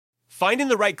Finding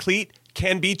the right cleat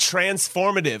can be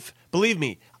transformative. Believe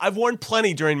me, I've worn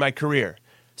plenty during my career.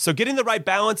 So getting the right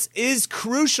balance is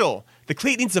crucial. The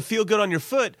cleat needs to feel good on your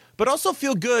foot, but also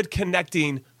feel good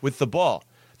connecting with the ball.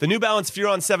 The New Balance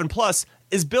Furon 7 Plus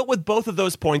is built with both of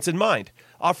those points in mind,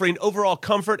 offering overall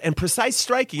comfort and precise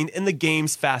striking in the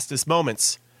game's fastest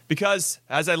moments. Because,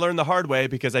 as I learned the hard way,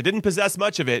 because I didn't possess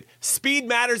much of it, speed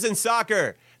matters in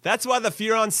soccer. That's why the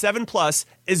Furon 7 Plus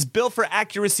is built for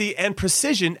accuracy and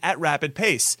precision at rapid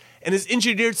pace, and is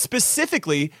engineered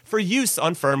specifically for use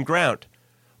on firm ground.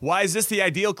 Why is this the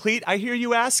ideal cleat, I hear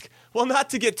you ask? Well, not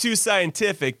to get too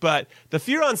scientific, but the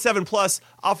Furon 7 Plus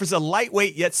offers a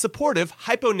lightweight yet supportive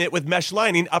hypo-knit with mesh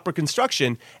lining upper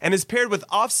construction and is paired with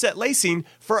offset lacing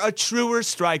for a truer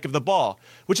strike of the ball,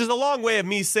 which is a long way of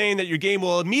me saying that your game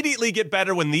will immediately get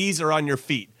better when these are on your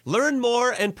feet. Learn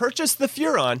more and purchase the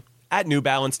Furon at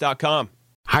newbalance.com.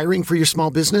 Hiring for your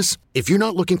small business? If you're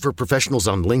not looking for professionals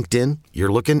on LinkedIn,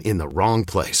 you're looking in the wrong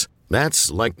place. That's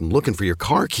like looking for your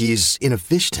car keys in a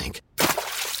fish tank.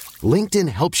 LinkedIn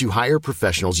helps you hire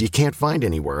professionals you can't find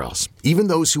anywhere else, even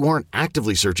those who aren't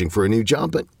actively searching for a new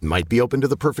job but might be open to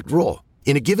the perfect role.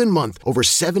 In a given month, over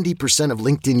 70% of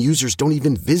LinkedIn users don't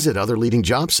even visit other leading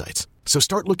job sites. So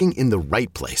start looking in the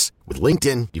right place. With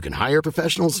LinkedIn, you can hire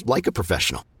professionals like a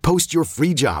professional. Post your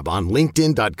free job on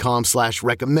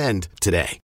linkedin.com/recommend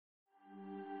today.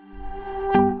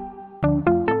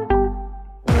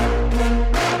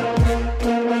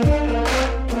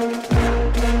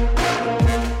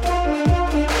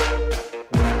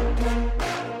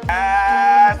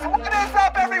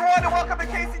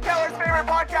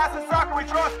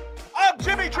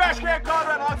 Jimmy Trashcan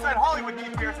Conrad alongside Hollywood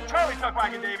Dean Pierce and Charlie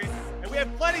Tuckwagon Davies. And we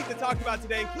have plenty to talk about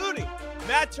today, including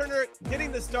Matt Turner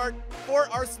getting the start for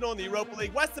Arsenal in the Europa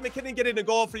League, Weston McKennie getting a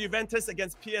goal for Juventus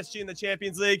against PSG in the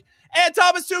Champions League, and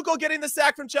Thomas Tuchel getting the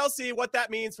sack from Chelsea, what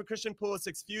that means for Christian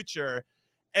Pulisic's future.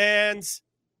 And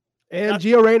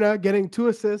Gio Reyna getting 2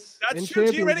 assists. That's true.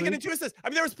 Gio Reyna getting 2 assists. I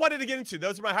mean, there was plenty to get into.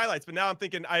 Those are my highlights. But now I'm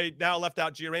thinking I now left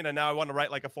out Gio Reyna. Now I want to write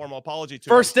like a formal apology to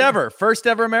him. First ever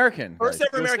American. First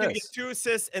ever American to get 2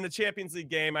 assists in a Champions League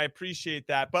game. I appreciate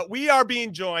that. But we are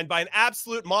being joined by an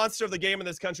absolute monster of the game in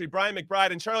this country, Brian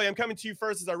McBride. And Charlie, I'm coming to you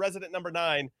first as our resident number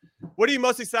 9. What are you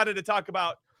most excited to talk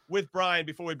about with Brian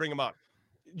before we bring him on?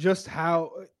 Just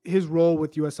how his role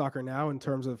with U.S. Soccer now in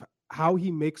terms of how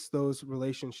he makes those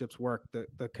relationships work,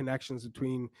 the connections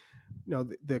between,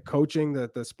 the coaching,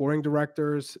 the sporting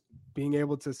directors, being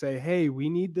able to say, hey, we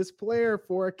need this player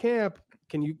for a camp.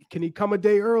 Can he come a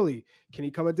day early? Can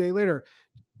he come a day later?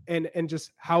 And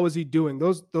just how is he doing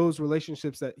those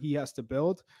relationships that he has to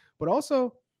build, but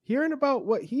also hearing about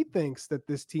what he thinks that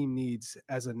this team needs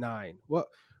as a 9.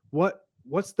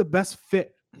 What's the best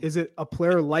fit? Is it a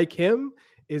player like him?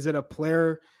 Is it a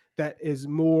player that is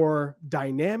more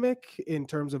dynamic in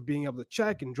terms of being able to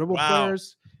check and dribble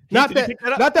players? Not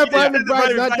that Brian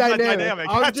McBride's not dynamic.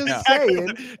 I'm just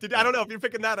saying. I don't know if you're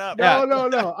picking that up.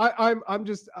 No. I'm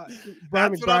just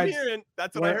Brian McBride.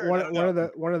 That's what I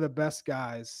heard. One of the best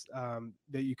guys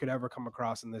that you could ever come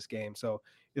across in this game. So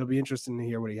it'll be interesting to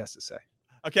hear what he has to say.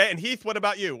 Okay, and Heath, what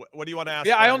about you? What do you want to ask?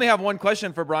 Yeah, Brian? I only have one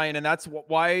question for Brian, and that's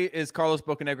why is Carlos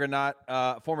Bocanegra,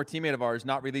 not former teammate of ours,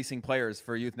 not releasing players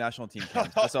for youth national team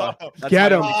camps? That's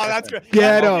Get him. Oh, that's good.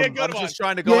 Get him. I'm just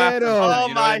trying to go after him. Oh,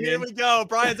 my, here we go.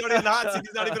 Brian's already in the hot seat.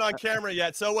 He's not even on camera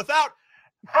yet. So without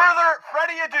further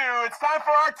Freddie ado, it's time for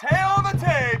our tail of the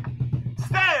tape.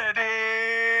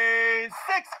 Standing 6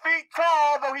 feet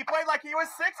tall, though he played like he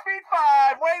was 6'5",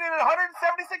 weighed in at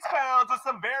 176 pounds with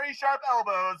some very sharp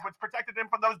elbows, which protected him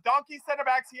from those donkey center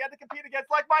backs he had to compete against,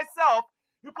 like myself,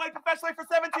 who played professionally for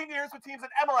 17 years with teams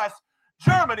in MLS,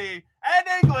 Germany, and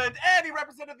England, and he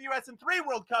represented the U.S. in 3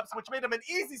 World Cups, which made him an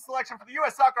easy selection for the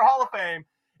U.S. Soccer Hall of Fame.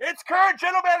 It's current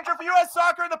general manager for U.S.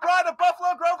 Soccer, the pride of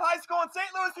Buffalo Grove High School and St.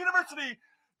 Louis University,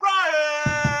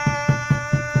 Brian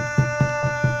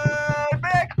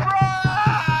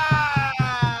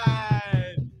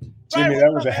Jimmy,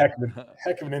 that was a heck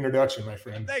of an introduction, my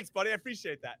friend. Thanks, buddy. I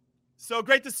appreciate that. So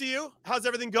great to see you. How's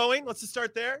everything going? Let's just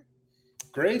start there.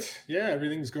 Great. Yeah,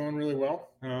 everything's going really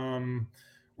well.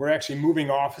 We're actually moving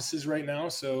offices right now,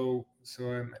 so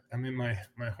I'm in my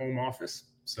home office.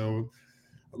 So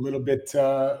a little bit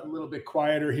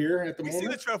quieter here at the moment. We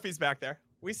see the trophies back there.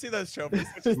 We see those trophies.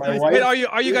 Wait,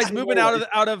 are you guys moving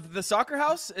out of the soccer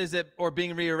house? Is it or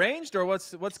being rearranged, or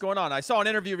what's going on? I saw an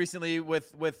interview recently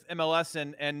with MLS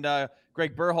and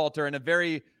Greg Berhalter in a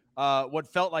very what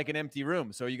felt like an empty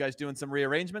room. So are you guys doing some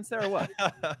rearrangements there or what?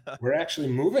 We're actually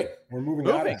moving. We're moving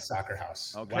out of the soccer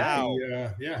house. Okay. Wow.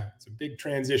 Yeah, it's a big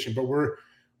transition, but we're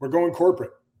going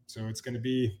corporate. So it's going to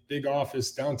be big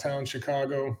office downtown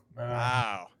Chicago.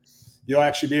 Wow. you'll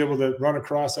actually be able to run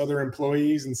across other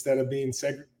employees instead of being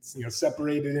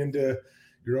separated into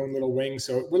your own little wing.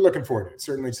 So we're looking forward to it.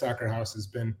 Certainly Soccer House has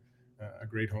been a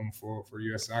great home for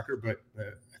U.S. Soccer, but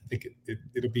I think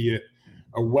it'll be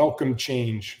a welcome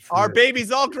change. Our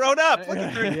baby's all grown up. Look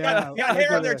at their, Yeah, got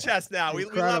hair on their chest now. We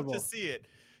love to see it.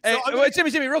 Hey, So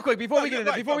Jimmy, real quick, before we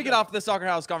get off the Soccer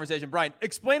House conversation, Brian,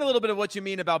 explain a little bit of what you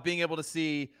mean about being able to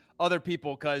see other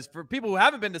people, because for people who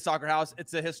haven't been to Soccer House,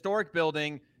 it's a historic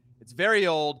building. It's very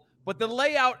old, but the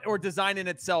layout or design in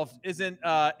itself isn't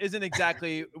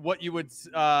exactly what you would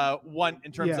want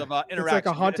in terms of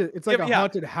interaction. It's like a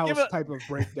haunted house type of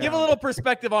breakdown. Give a little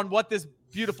perspective on what this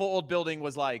beautiful old building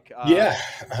was like.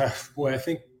 Well, I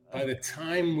think by the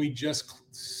time we just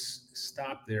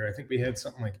stopped there, I think we had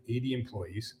something like 80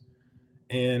 employees,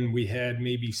 and we had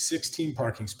maybe 16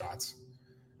 parking spots.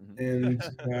 And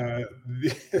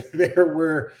there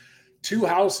were 2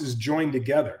 houses joined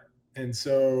together. And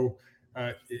so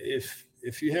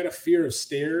if you had a fear of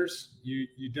stairs, you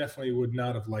definitely would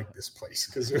not have liked this place,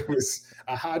 because it was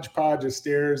a hodgepodge of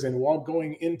stairs and while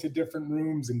going into different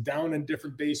rooms and down in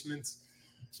different basements.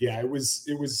 Yeah, it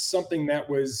was something that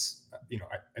was,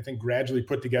 I think gradually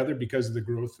put together because of the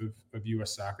growth of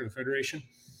U.S. Soccer, the Federation.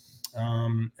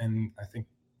 And I think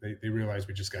they realized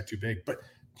we just got too big. But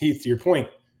Heath, to your point,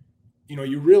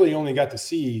 you really only got to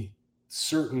see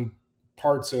certain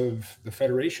parts of the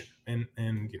Federation. And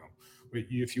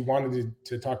if you wanted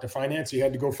to talk to finance, you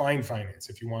had to go find finance.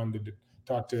 If you wanted to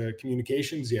talk to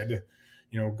communications, you had to,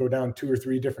 go down 2 or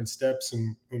 3 different steps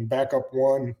and back up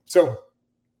one. So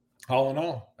all in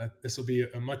all, this will be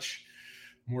a much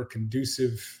more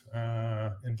conducive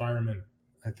environment,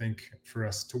 I think, for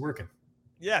us to work in.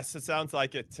 Yes, it sounds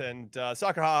like it. And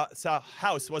Soccer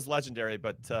House was legendary,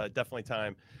 but definitely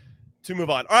time to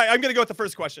move on. All right, I'm going to go with the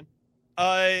first question.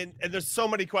 And there's so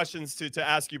many questions to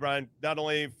ask you, Brian, not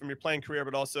only from your playing career,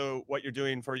 but also what you're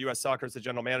doing for U.S. Soccer as a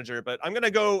general manager. But I'm going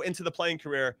to go into the playing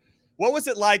career. What was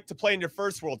it like to play in your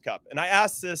first World Cup? And I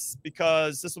ask this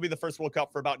because this will be the first World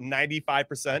Cup for about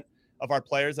 95% of our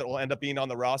players that will end up being on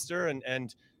the roster.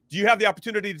 And do you have the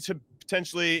opportunity to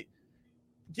potentially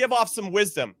give off some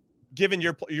wisdom, given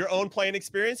your own playing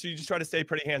experience, or you just try to stay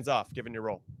pretty hands-off, given your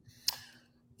role?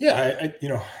 Yeah,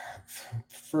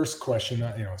 first question,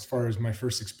 as far as my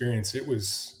first experience, it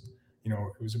was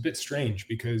a bit strange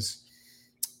because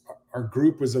our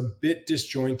group was a bit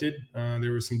disjointed.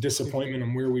 There was some disappointment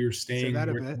on where we were staying. Say that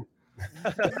a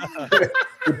bit.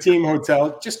 The team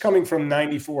hotel, just coming from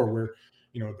 94, where,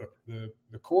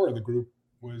 the core of the group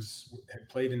had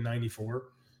played in 94,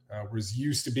 was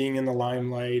used to being in the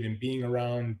limelight and being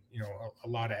around, a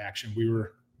lot of action. We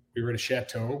were at a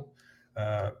chateau,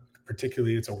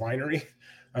 particularly it's a winery,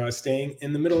 staying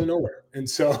in the middle of nowhere. And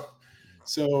so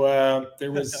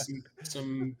there was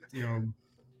some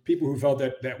people who felt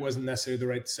that wasn't necessarily the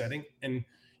right setting. And,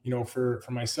 for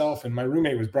myself, and my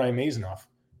roommate was Brian Mazanoff,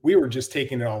 we were just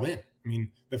taking it all in. I mean,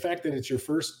 the fact that it's your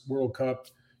first World Cup,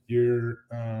 you're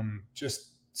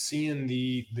just seeing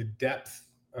the depth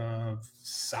of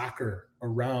soccer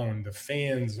around, the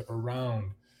fans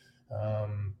around,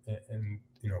 and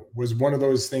was one of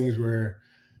those things where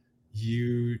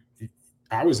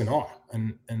I was in awe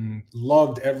and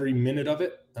loved every minute of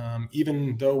it.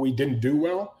 Even though we didn't do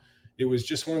well, it was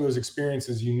just one of those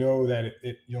experiences,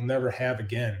 that you'll never have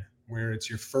again, where it's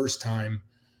your first time,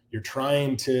 you're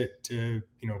trying to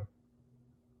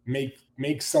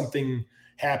make something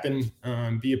happen,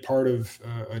 be a part of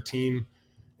a team,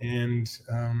 and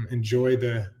enjoy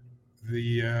the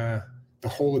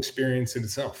whole experience in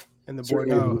itself. And the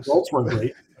results weren't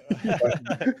great.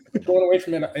 But going away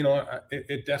from it,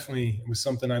 it definitely was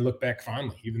something I look back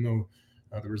fondly, even though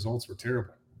the results were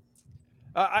terrible.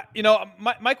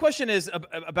 My question is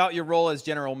about your role as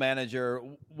general manager.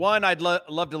 One, I'd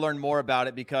love to learn more about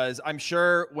it, because I'm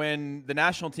sure when the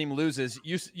national team loses,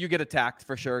 you get attacked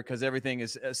for sure, because everything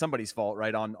is somebody's fault,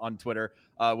 right, on Twitter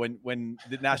when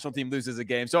the national team loses a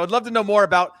game. So I'd love to know more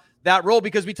about that role,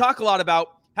 because we talk a lot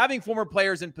about having former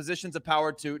players in positions of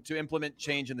power to implement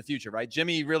change in the future, right?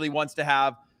 Jimmy really wants to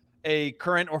have a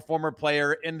current or former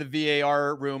player in the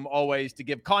VAR room always to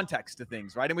give context to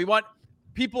things, right? And we want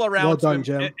people around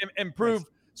to improve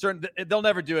certain. They'll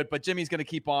never do it, but Jimmy's going to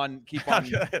keep on with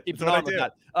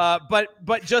that.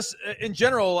 But just in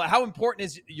general, how important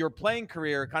is your playing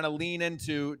career kind of lean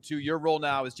into your role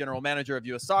now as general manager of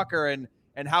U.S. Soccer,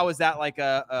 and how is that like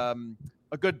a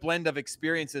good blend of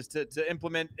experiences to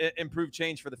implement improve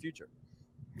change for the future?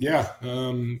 Yeah,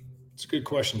 it's a good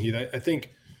question, Heath. I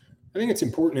think it's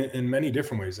important in many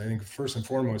different ways. I think first and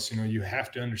foremost, you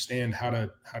have to understand how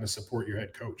to support your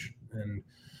head coach. And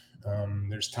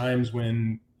there's times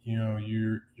when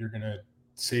you're going to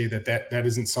say that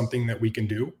isn't something that we can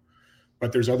do.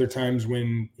 But there's other times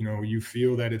when, you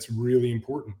feel that it's really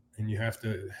important and you have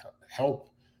to help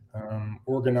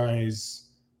organize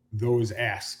those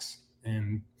asks.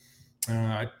 And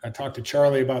I talked to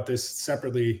Charlie about this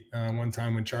separately one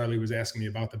time when Charlie was asking me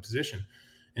about the position.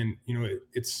 And,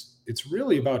 it's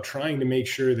really about trying to make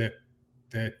sure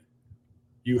that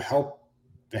you help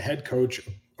the head coach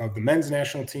of the men's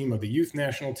national team, of the youth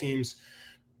national teams,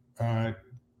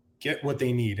 get what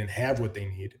they need and have what they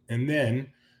need. And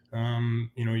then,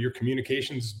 your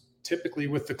communications typically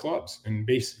with the clubs and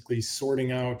basically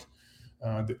sorting out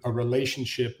a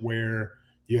relationship where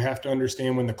you have to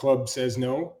understand when the club says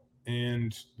no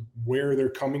and where they're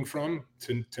coming from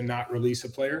to not release a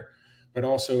player, but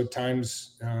also at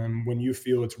times when you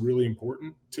feel it's really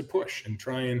important to push and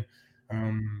try and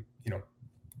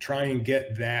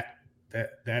get that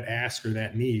ask or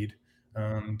that need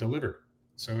delivered.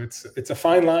 So it's a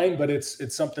fine line, but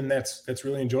it's something that's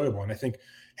really enjoyable. And I think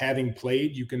having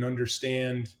played, you can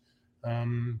understand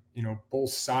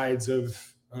both sides of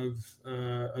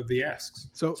the asks.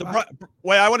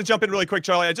 Wait, I want to jump in really quick,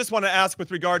 Charlie. I just want to ask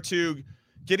with regard to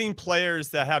getting players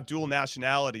that have dual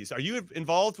nationalities. Are you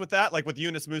involved with that? Like with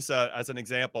Yunus Musa as an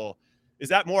example, is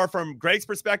that more from Greg's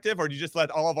perspective, or do you just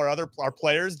let all of our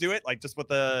players do it? Like just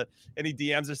with any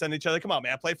DMs they're sending each other, come on,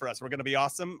 man, play for us. We're going to be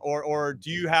awesome. Or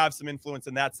do you have some influence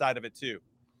in that side of it too?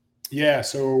 Yeah.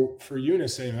 So for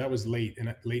Yunus, that was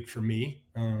late for me.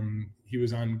 He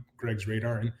was on Greg's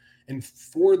radar, and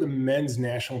for the men's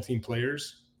national team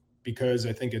players, because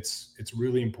I think it's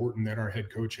really important that our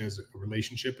head coach has a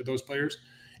relationship with those players.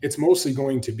 It's mostly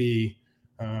going to be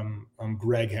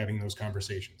Greg having those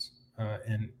conversations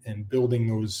and building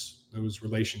those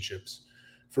relationships.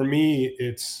 For me,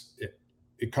 it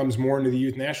comes more into the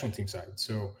youth national team side.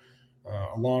 So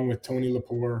along with Tony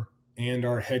Lepore and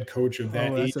our head coach of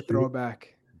that age that's a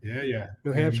throwback. Group, yeah.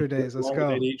 New Hampshire days. Let's go.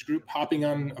 That age group, hopping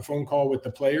on a phone call with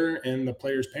the player and the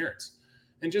player's parents,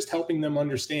 and just helping them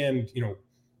understand,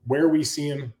 where we see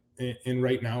him in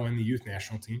right now in the youth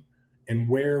national team, and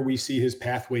where we see his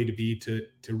pathway to be to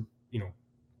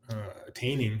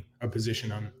attaining a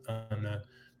position on the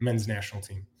men's national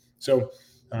team. So,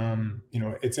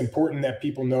 it's important that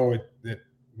people know that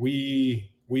we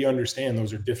understand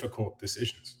those are difficult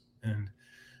decisions, and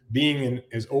being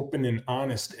as open and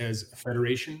honest as a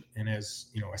federation and as,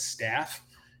 a staff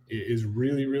is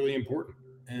really, really important.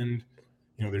 And,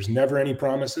 there's never any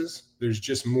promises. There's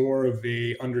just more of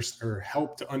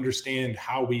help to understand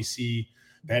how we see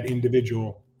that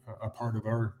individual a part of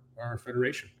our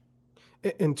federation.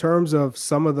 In terms of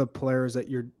some of the players that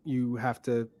you have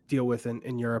to deal with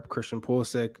in Europe, Christian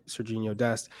Pulisic, Serginho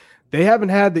Dest, they haven't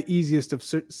had the easiest of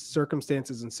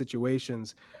circumstances and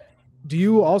situations. Do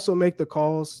you also make the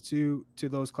calls to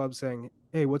those clubs saying,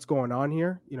 hey, what's going on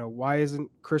here? Why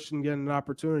isn't Christian getting an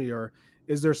opportunity? Or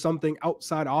is there something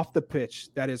outside off the pitch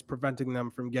that is preventing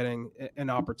them from getting an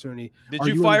opportunity? Did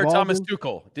you fire Thomas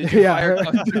Tuchel? Did you fire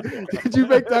Thomas Tuchel? Did you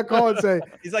make that call and say,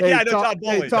 he's like, hey, I know Todd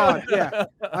Bowley. Hey, Todd, yeah,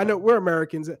 I know we're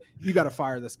Americans. You got to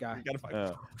fire this guy. You got to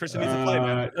fire. Christian needs to play,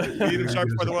 man. Lead him sharp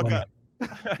for the World Cup.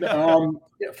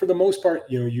 For the most part,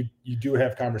 you do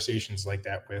have conversations like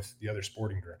that with the other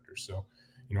sporting directors. So,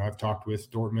 I've talked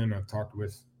with Dortmund, I've talked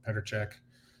with Petr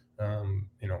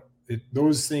Cech.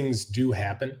 Those things do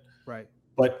happen, right?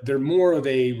 But they're more of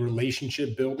a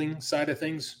relationship building side of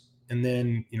things. And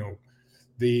then,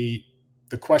 the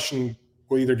question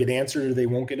will either get answered or they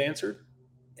won't get answered.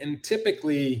 And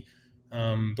typically,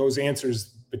 those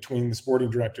answers between the sporting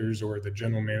directors or the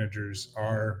general managers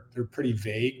they're pretty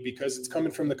vague because it's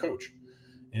coming from the coach.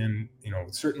 And,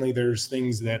 certainly there's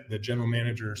things that the general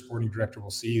manager or sporting director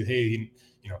will see, hey,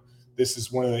 this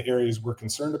is one of the areas we're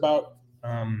concerned about.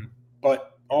 But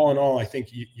all in all, I think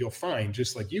you'll find,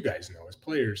 just like you guys know as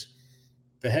players,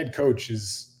 the head coach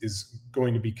is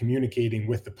going to be communicating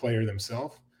with the player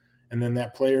themselves. And then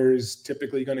that player is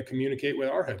typically going to communicate with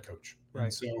our head coach. Right.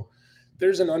 And so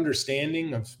there's an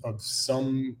understanding of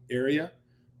some area,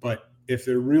 but if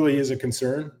there really is a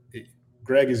concern,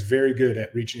 Greg is very good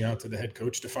at reaching out to the head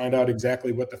coach to find out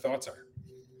exactly what the thoughts are.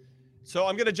 So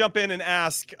I'm going to jump in and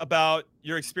ask about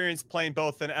your experience playing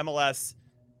both in MLS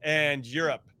and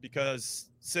Europe,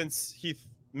 because since Heath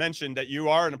mentioned that you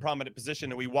are in a prominent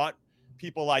position and we want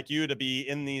people like you to be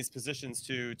in these positions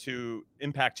to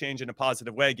impact change in a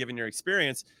positive way, given your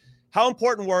experience, how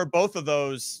important were both of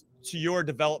those to your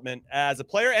development as a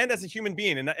player and as a human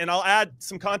being? And I'll add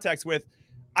some context with,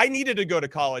 I needed to go to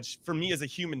college for me as a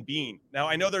human being. Now,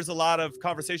 I know there's a lot of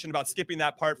conversation about skipping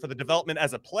that part for the development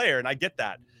as a player, and I get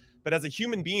that. But as a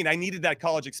human being, I needed that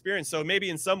college experience. So maybe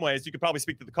in some ways, you could probably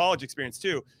speak to the college experience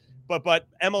too. but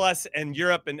MLS and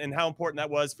Europe and how important that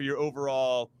was for your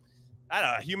overall, I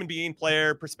don't know, human being,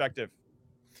 player perspective.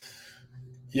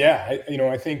 Yeah,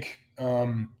 I think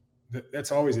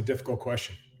that's always a difficult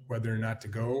question, whether or not to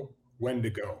go, when to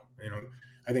go.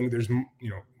 I think there's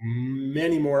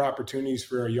many more opportunities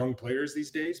for our young players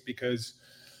these days because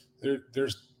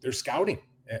they're scouting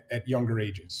at younger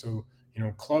ages. So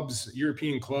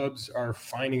European clubs are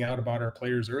finding out about our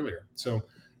players earlier. So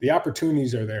the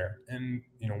opportunities are there. And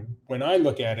when I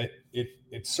look at it,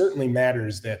 it certainly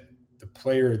matters that the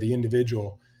player, the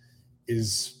individual,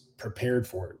 is prepared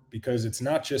for it, because it's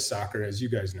not just soccer, as you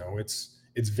guys know.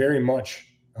 It's very much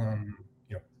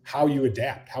how you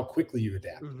adapt, how quickly you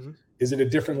adapt. Mm-hmm. Is it a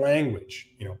different language?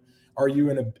 Are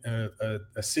you in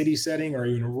a city setting? Are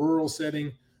you in a rural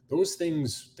setting? Those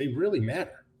things, they really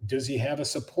matter. Does he have a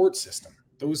support system?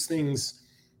 Those things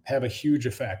have a huge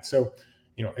effect. So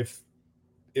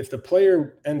if the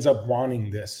player ends up wanting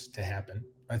this to happen,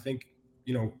 I think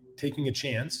taking a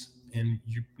chance and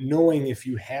knowing if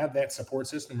you have that support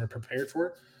system or prepared for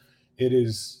it, it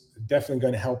is definitely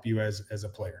going to help you as a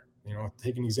player.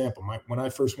 Take an example. When I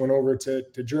first went over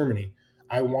to Germany,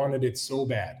 I wanted it so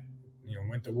bad.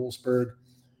 Went to Wolfsburg,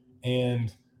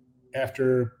 and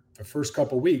after the first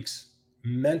couple of weeks,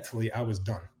 mentally I was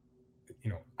done.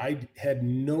 I had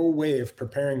no way of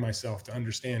preparing myself to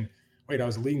understand, wait, I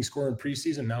was a leading scorer in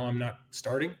preseason, now I'm not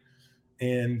starting,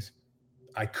 and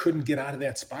I couldn't get out of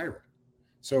that spiral.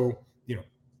 So,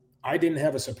 I didn't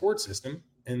have a support system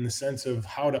in the sense of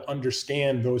how to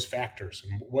understand those factors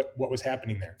and what was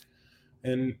happening there.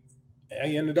 And I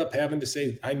ended up having to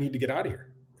say, I need to get out of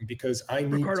here because I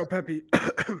need Ricardo Pepi.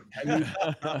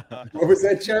 What was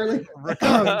that, Charlie?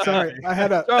 Sorry.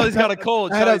 Charlie's got a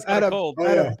cold. Charlie's got a cold. I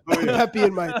had a Pepi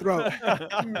in my throat.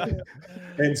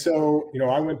 And so,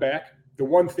 I went back. The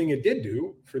one thing it did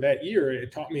do for that year,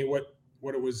 it taught me what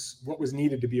was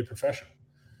needed to be a professional.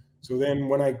 So then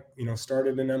when I,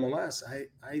 started in MLS,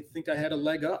 I think I had a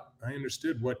leg up. I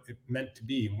understood what it meant to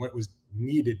be and what was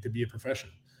needed to be a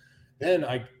professional. Then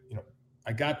I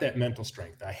got that mental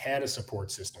strength. I had a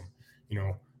support system,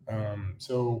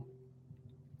 so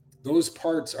those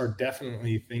parts are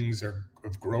definitely things of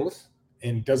growth.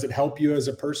 And does it help you as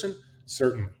a person?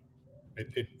 Certainly.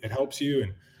 It helps you.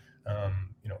 And,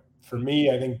 for me,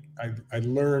 I think I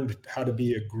learned how to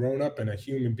be a grown-up and a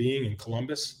human being in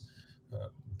Columbus.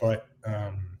 But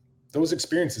those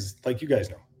experiences, like you guys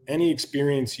know, any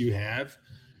experience you have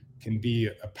can be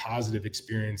a positive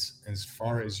experience as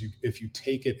far as if you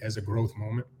take it as a growth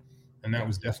moment. And that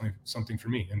was definitely something for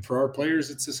me. And for our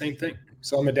players, it's the same thing.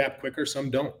 Some adapt quicker,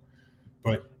 some don't.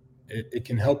 But it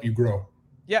can help you grow.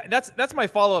 Yeah, that's my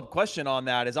follow-up question on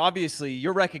that is obviously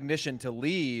your recognition to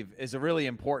leave is a really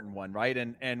important one, right?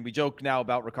 And we joke now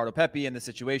about Ricardo Pepi and the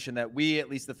situation that we, at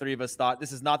least the three of us, thought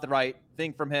this is not the right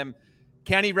thing from him.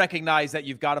 Can he recognize that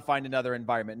you've got to find another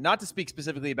environment? Not to speak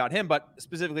specifically about him, but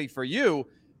specifically for you,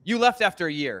 you left after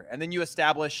a year and then you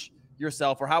establish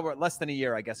yourself, or however, less than a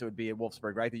year, I guess it would be at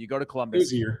Wolfsburg, right? That you go to Columbus. It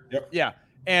was a year. Yep. Yeah.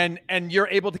 And you're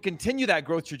able to continue that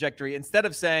growth trajectory instead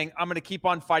of saying, I'm going to keep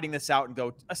on fighting this out and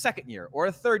go a second year or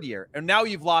a third year. And now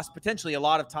you've lost potentially a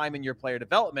lot of time in your player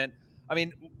development. I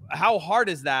mean, how hard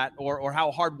is that, or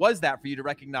how hard was that for you to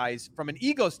recognize from an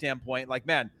ego standpoint? Like,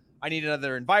 man, I need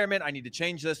another environment. I need to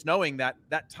change this, knowing that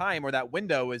that time or that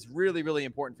window is really, really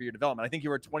important for your development. I think you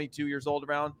were 22 years old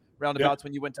roundabouts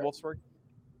when you went to Wolfsburg.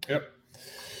 Yep.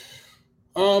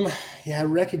 Yeah,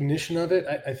 recognition of it.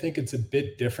 I think it's a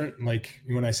bit different. Like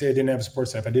when I say I didn't have a support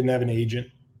staff, I didn't have an agent.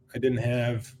 I didn't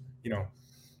have,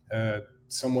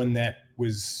 someone that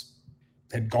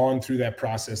had gone through that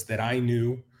process that I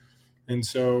knew. And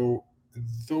so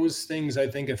those things, I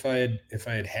think if I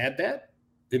had that,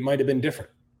 it might've been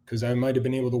different because I might've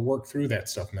been able to work through that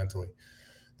stuff mentally.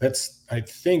 That's, I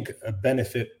think, a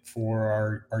benefit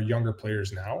for our younger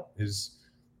players now is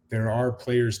there are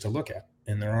players to look at.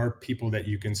 And there are people that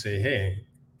you can say, hey,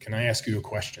 can I ask you a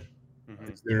question?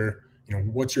 Mm-hmm. Is there,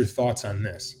 what's your thoughts on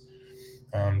this?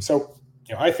 So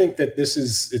I think that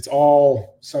it's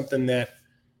all something that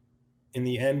in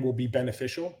the end will be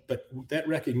beneficial, but that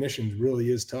recognition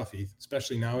really is tough,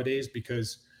 especially nowadays,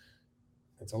 because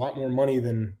it's a lot more money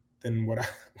than what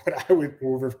I would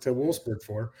go over to Wolfsburg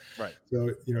for. Right.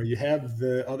 So, you have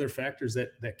the other factors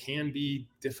that can be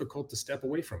difficult to step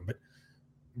away from. But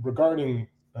regarding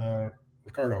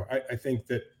Ricardo, I think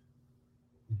that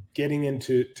getting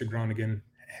into Groningen,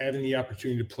 having the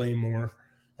opportunity to play more,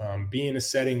 being in a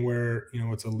setting where,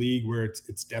 it's a league where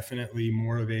it's definitely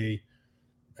more of a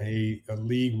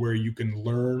league where you can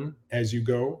learn as you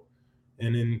go.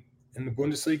 And in the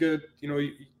Bundesliga,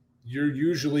 you're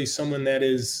usually someone that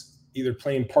is either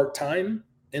playing part-time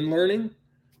and learning,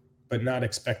 but not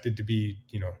expected to be,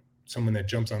 someone that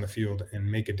jumps on the field and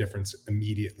make a difference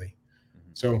immediately.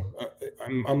 So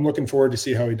I'm looking forward to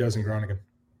see how he does in Groningen.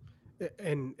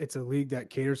 And it's a league that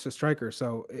caters to strikers.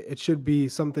 So it should be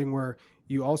something where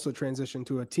you also transition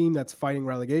to a team that's fighting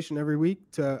relegation every week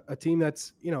to a team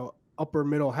that's, upper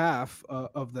middle half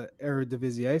of the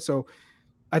Eredivisie. So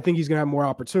I think he's going to have more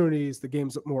opportunities. The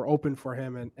game's more open for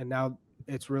him. And now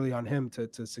it's really on him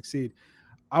to succeed.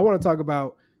 I want to talk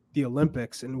about the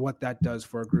Olympics and what that does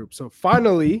for a group. So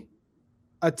finally,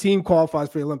 a team qualifies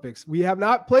for the Olympics. We have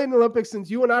not played in the Olympics since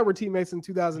you and I were teammates in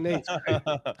 2008.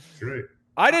 That's right.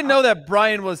 I didn't know that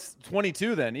Brian was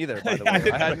 22 then either, by the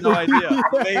way. I had no idea.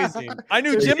 Amazing. I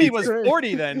knew Jimmy was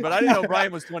 40 then, but I didn't know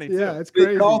Brian was 22. Yeah, it's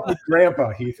crazy. They called me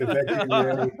Grandpa, Heath.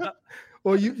 Really...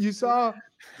 Well, you saw,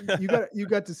 you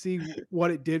got to see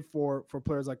what it did for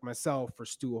players like myself, for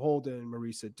Stu Holden,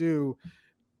 Marisa Dew,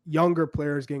 younger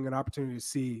players getting an opportunity to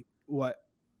see what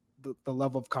the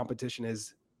level of competition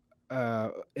is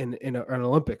in an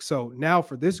Olympics. So now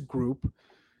for this group,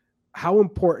 how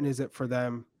important is it for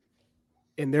them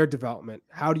in their development?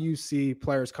 How do you see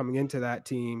players coming into that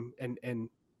team and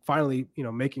finally,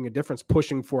 making a difference,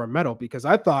 pushing for a medal? Because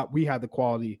I thought we had the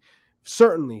quality,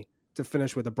 certainly, to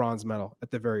finish with a bronze medal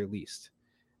at the very least.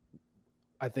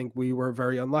 I think we were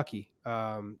very unlucky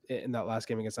in that last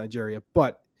game against Nigeria.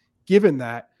 But given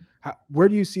that, where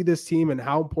do you see this team and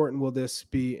how important will this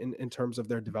be in terms of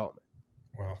their development?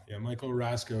 Well, yeah, Michael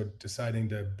Roscoe deciding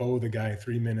to bow the guy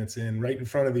 3 minutes in right in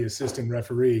front of the assistant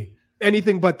referee.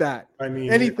 Anything but that. I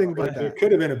mean, anything but that. There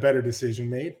could have been a better decision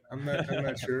made. I'm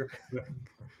not sure.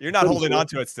 You're not holding on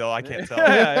to it still. I can't tell.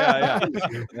 Yeah.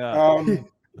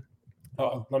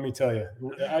 Let me tell you,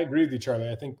 I agree with you,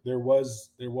 Charlie. I think there was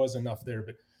enough there.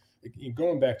 But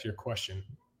going back to your question,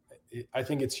 I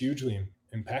think it's hugely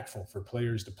impactful for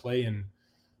players to play in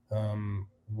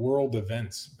world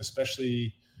events,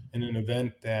 especially in an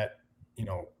event that,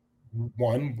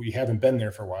 one, we haven't been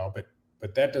there for a while,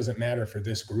 but that doesn't matter for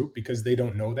this group because they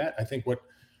don't know that. I think what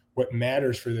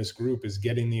matters for this group is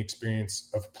getting the experience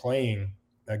of playing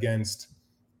against,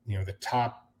 the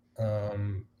top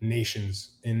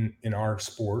nations in our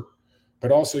sport,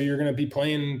 but also you're going to be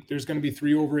playing, there's going to be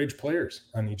 3 overage players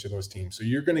on each of those teams. So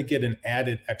you're going to get an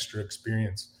added extra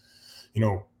experience.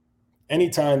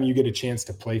 Anytime you get a chance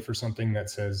to play for something that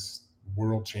says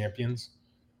world champions,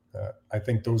 I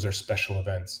think those are special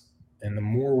events. And the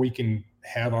more we can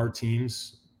have our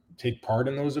teams take part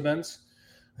in those events,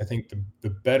 I think the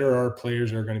better our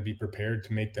players are going to be prepared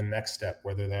to make the next step,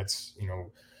 whether that's,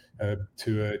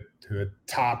 to a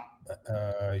top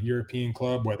European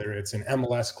club, whether it's an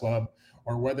MLS club,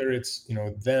 or whether it's,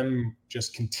 them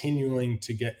just continuing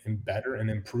to get better and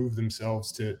improve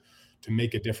themselves to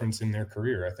make a difference in their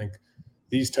career. I think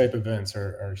these type of events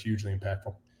are hugely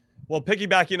impactful. Well,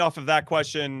 piggybacking off of that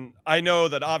question, I know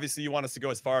that obviously you want us to go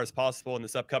as far as possible in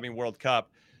this upcoming World Cup,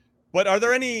 but are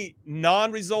there any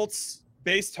non-results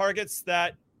based targets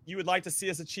that you would like to see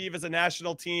us achieve as a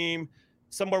national team,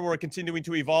 somewhere where we're continuing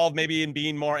to evolve, maybe in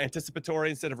being more anticipatory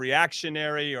instead of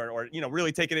reactionary, or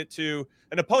really taking it to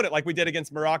an opponent like we did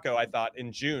against Morocco, I thought,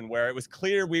 in June, where it was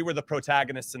clear we were the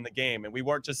protagonists in the game and we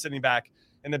weren't just sitting back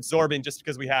and absorbing just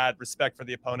because we had respect for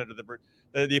the opponent,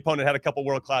 or the opponent had a couple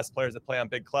world-class players that play on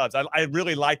big clubs. I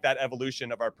really like that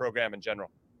evolution of our program in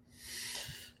general.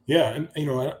 Yeah, and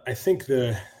I think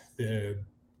the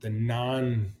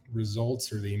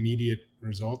non-results or the immediate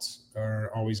results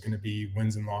are always going to be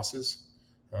wins and losses,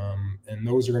 and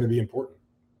those are going to be important.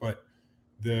 But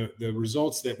the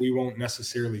results that we won't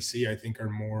necessarily see, I think,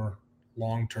 are more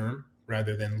long-term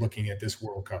rather than looking at this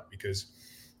World Cup, because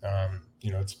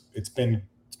it's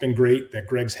been great that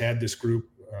Greg's had this group,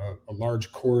 a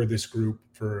large core of this group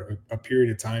for a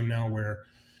period of time now, where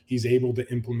he's able to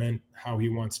implement how he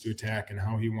wants to attack and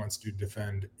how he wants to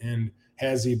defend, and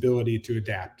has the ability to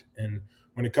adapt. And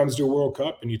when it comes to a World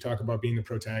Cup and you talk about being the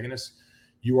protagonist,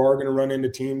 you are going to run into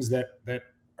teams that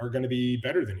are going to be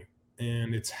better than you.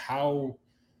 And it's how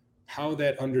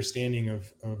that understanding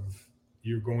of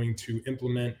you're going to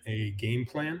implement a game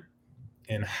plan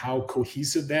and how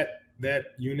cohesive that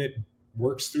unit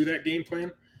works through that game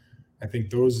plan. I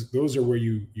think those are where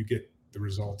you get the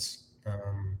results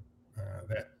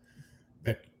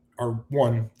that are,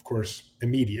 one, of course,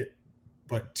 immediate,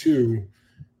 but two,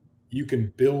 you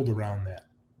can build around that.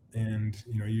 And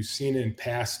you've seen it in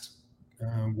past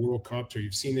World Cups, or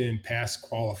you've seen it in past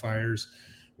qualifiers,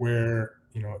 where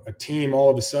a team all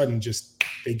of a sudden just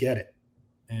they get it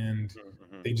and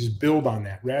they just build on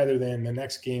that, rather than the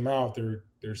next game out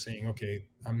they're saying, okay,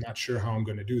 I'm not sure how I'm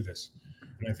going to do this.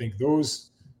 And I think the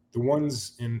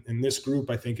ones in this group,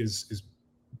 I think is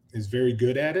is very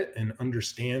good at it and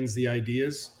understands the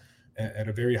ideas at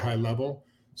a very high level.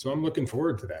 So I'm looking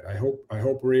forward to that. I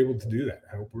hope we're able to do that.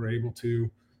 I hope we're able to,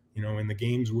 in the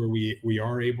games where we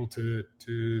are able to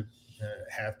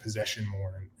have possession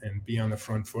more and be on the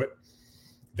front foot,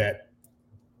 that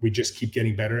we just keep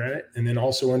getting better at it. And then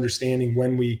also understanding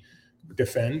when we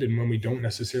defend and when we don't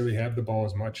necessarily have the ball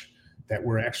as much, that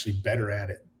we're actually better at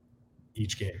it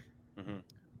each game. Mm-hmm.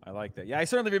 I like that. Yeah, I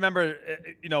certainly remember,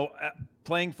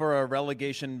 playing for a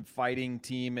relegation fighting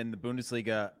team in the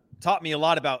Bundesliga taught me a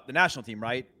lot about the national team,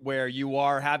 right? Where you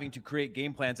are having to create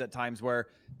game plans at times where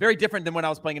very different than when I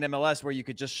was playing in MLS, where you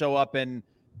could just show up and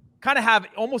kind of have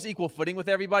almost equal footing with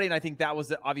everybody. And I think that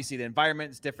was obviously the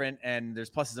environment is different and there's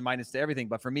pluses and minuses to everything.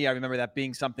 But for me, I remember that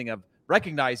being something of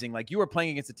recognizing like you were playing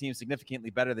against a team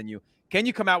significantly better than you. Can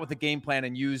you come out with a game plan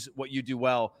and use what you do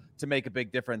well to make a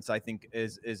big difference? I think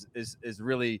is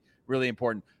really, really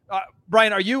important.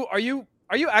 Brian, are you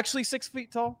actually 6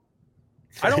 feet tall?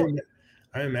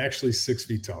 I am actually 6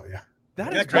 feet tall. Yeah.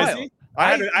 That is crazy.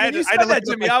 I had to said that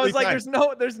to me. I was like,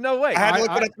 there's no way. I had to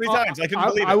look it up 3 times. I couldn't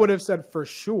believe it. I would have said for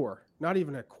sure, not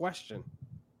even a question.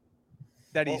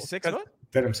 That he's 6 foot?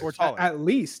 That I'm 6 or taller. At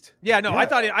least. Yeah, no,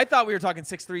 yeah. I thought we were talking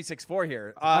 6'3", 6'4"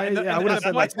 here. I would have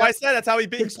said that's why I said that's how he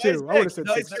beat 6'2". I would have said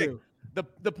 6'2".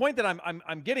 The point that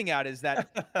I'm getting at is that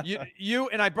you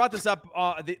and I brought this up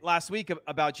last week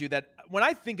about you, that when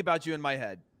I think about you in my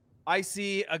head, I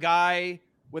see a guy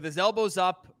with his elbows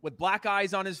up, with black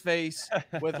eyes on his face,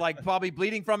 with like probably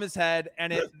bleeding from his head,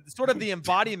 and it's sort of the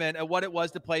embodiment of what it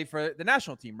was to play for the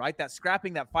national team, right? That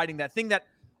scrapping, that fighting, that thing that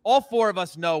all 4 of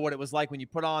us know what it was like when you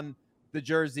put on the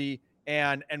jersey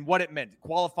and what it meant,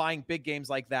 qualifying big games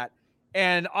like that.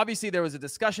 And obviously there was a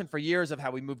discussion for years of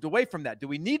how we moved away from that. Do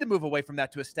we need to move away from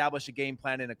that to establish a game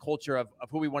plan and a culture of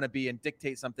who we want to be and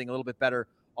dictate something a little bit better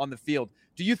on the field?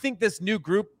 Do you think this new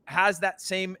group has that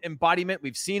same embodiment?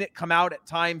 We've seen it come out at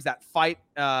times, that fight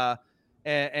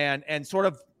and sort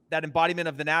of that embodiment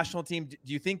of the national team. Do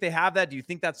you think they have that? Do you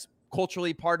think that's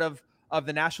culturally part of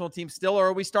the national team still? Or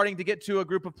are we starting to get to a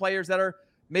group of players that are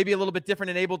maybe a little bit different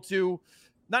and able to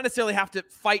not necessarily have to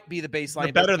fight be the baseline?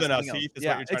 They're better than us, Heath, is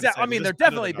what you're trying to say. I mean, they're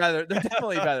definitely better. They're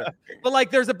definitely better. But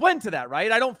like, there's a blend to that,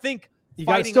 right? I don't think you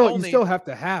still have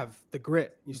to have the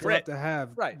grit. You still have to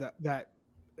have that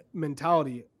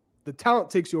mentality. The talent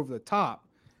takes you over the top,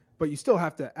 but you still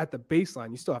have to, at the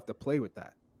baseline, you still have to play with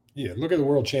that. Yeah, look at the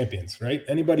world champions, right?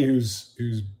 Anybody who's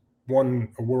won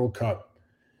a World Cup,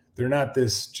 they're not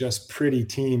this just pretty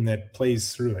team that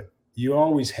plays through it. You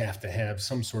always have to have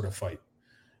some sort of fight.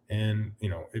 And,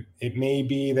 it may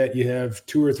be that you have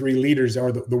 2 or 3 leaders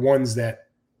are the ones that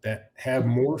have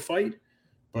more fight,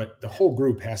 but the whole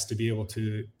group has to be able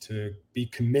to be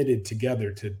committed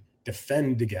together, to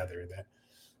defend together. That,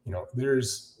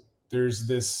 there's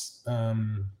this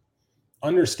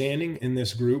understanding in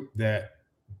this group that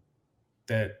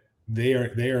they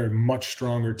are much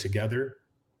stronger together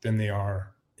than they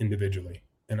are individually.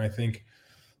 And I think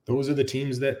those are the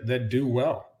teams that do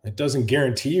well. It doesn't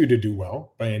guarantee you to do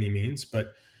well by any means,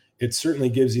 but it certainly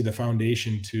gives you the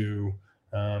foundation to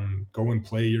go and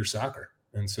play your soccer.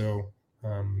 And so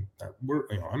I'm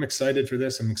excited for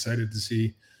this. I'm excited to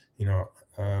see,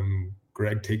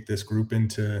 Greg take this group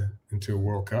into a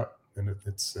World Cup, and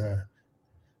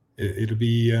it'll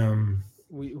be.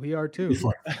 We are too.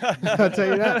 I'll tell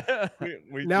you that.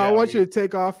 I want you to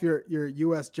take off your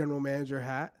U.S. general manager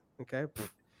hat. Okay.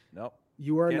 Nope.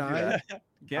 You are 9.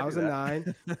 I was a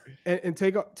 9, and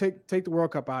take the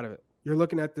World Cup out of it. You're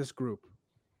looking at this group.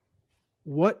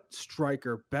 What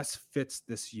striker best fits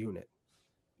this unit?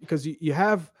 Because you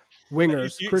have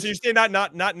wingers. So you're saying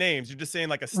not names. You're just saying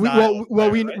like a style.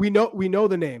 We know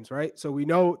the names, right? So we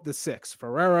know the 6: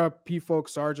 Ferreira, Pifok,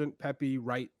 Sargent, Pepe,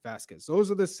 Wright, Vasquez.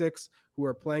 Those are the 6 who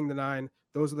are playing the 9.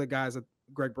 Those are the guys that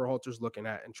Greg Berhalter's looking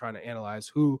at and trying to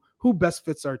analyze who best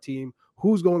fits our team,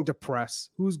 who's going to press,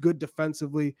 who's good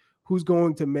defensively, who's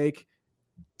going to make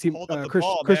team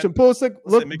Christian Pulisic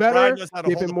look better,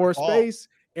 give him more space.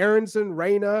 Aronson,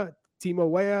 Reyna, Timo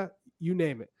Weah, you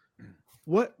name it.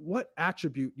 What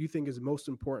attribute do you think is most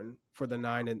important for the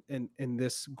 9 in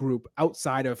this group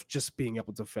outside of just being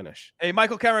able to finish? Hey,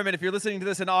 Michael Cameraman, if you're listening to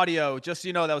this in audio, just so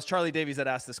you know, that was Charlie Davies that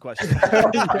asked this question.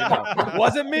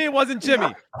 Wasn't me, wasn't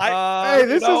Jimmy.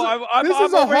 This is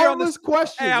a harmless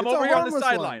question. Hey, I'm over here on the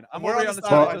sideline. I'm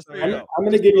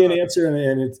going to give you an answer,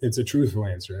 and it's a truthful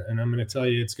answer. And I'm going to tell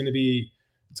you, it's going to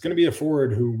be a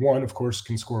forward who, one, of course,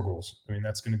 can score goals. I mean,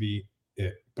 that's going to be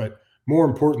it. But more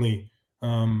importantly,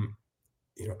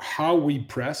 how we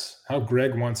press, how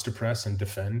Greg wants to press and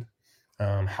defend,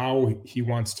 how he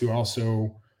wants to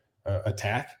also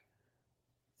attack,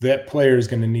 that player is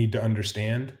going to need to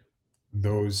understand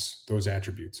those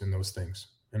attributes and those things.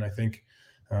 And I think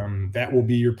that will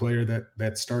be your player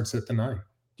that starts at the 9.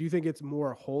 Do you think it's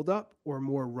more hold up or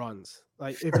more runs?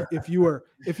 Like if you were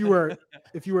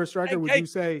a striker, would you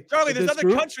say, Charlie, there's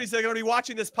other countries that are going to be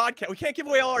watching this podcast. We can't give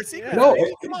away all our secrets. No,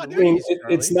 come on, dude. I mean,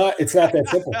 it's not that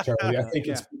simple, Charlie. I think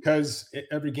it's because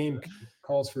every game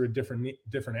calls for a different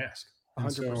ask.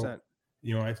 100%. So,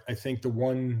 you know, I think the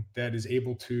one that is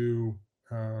able to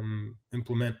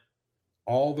implement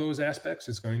all those aspects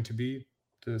is going to be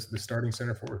the starting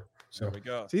center forward. So there we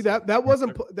go. See, that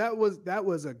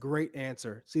was a great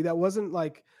answer. See, that wasn't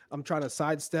like I'm trying to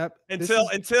sidestep until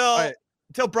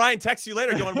Brian texts you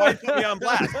later going, why you put me on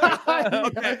blast?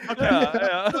 Okay.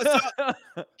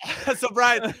 So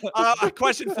Brian, a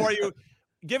question for you.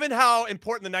 Given how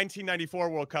important the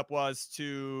 1994 World Cup was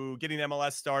to getting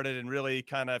MLS started and really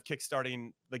kind of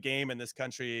kickstarting the game in this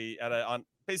country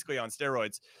basically on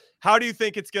steroids, how do you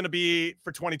think it's going to be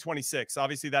for 2026?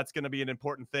 Obviously, that's going to be an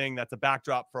important thing. That's a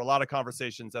backdrop for a lot of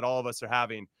conversations that all of us are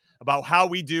having about how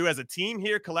we do as a team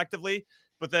here collectively,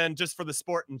 but then just for the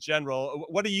sport in general.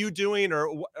 What are you doing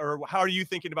or how are you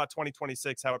thinking about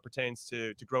 2026, how it pertains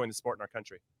to growing the sport in our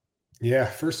country? Yeah,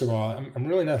 first of all, I'm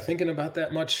really not thinking about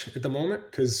that much at the moment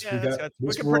because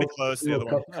we're pretty close to the other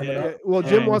one. Yeah. Well,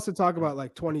 Jim wants to talk about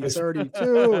like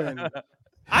 2032, and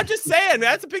I'm just saying, man,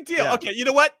 that's a big deal. Yeah. Okay, you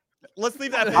know what? Let's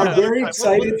leave that. I'm very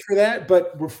excited for that,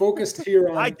 but we're focused here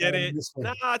on. I get it.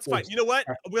 No, it's fine. You know what?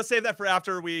 We'll save that for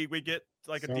after we get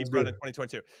like a deep run in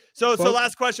 2022. So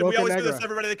last question. We always do this to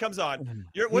everybody that comes on.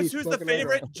 Who's the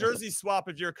favorite jersey swap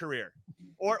of your career?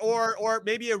 Or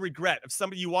maybe a regret of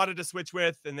somebody you wanted to switch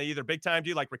with and they either big timed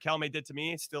you like Riquelme did to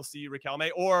me, still see Riquelme,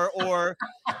 or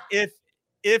if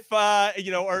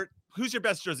you know, or who's your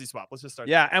best jersey swap? Let's just start.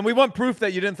 Yeah, and we want proof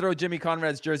that you didn't throw Jimmy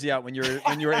Conrad's jersey out when you're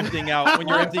emptying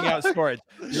out storage.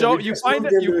 So you find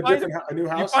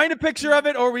a picture of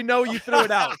it, or we know you threw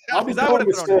it out. I'll be pulling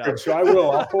the storage, so I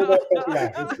will. I'll pull that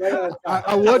out.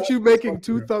 I want you making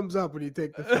 2 thumbs up when you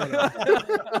take the photo.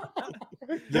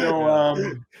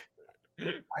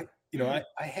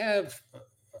 I have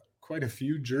quite a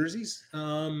few jerseys.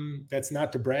 That's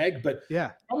not to brag, but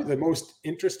probably the most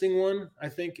interesting one I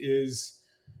think is.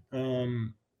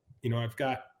 I've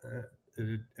got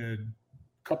a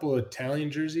couple of Italian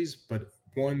jerseys, but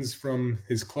one's from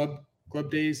his club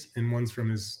days and one's from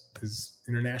his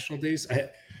international days.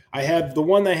 I have the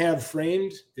one I have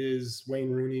framed is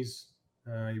Wayne Rooney's.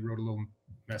 He wrote a little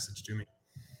message to me.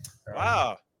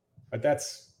 Wow. But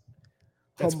that's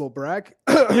humble brag.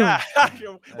 Yeah.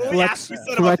 Flex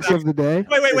of the day.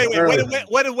 Wait.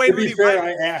 What did Wayne Rooney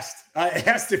write? I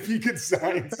asked if he could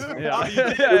sign something.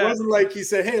 It wasn't like he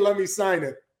said, "Hey, let me sign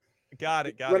it." Got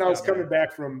it. When I was coming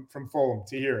back from Fulham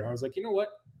to here, I was like, you know what?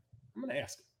 I'm going to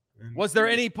ask him. And was there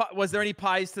any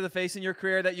pies to the face in your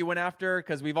career that you went after?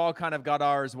 Because we've all kind of got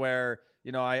ours where,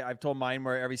 you know, I've told mine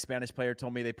where every Spanish player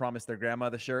told me they promised their grandma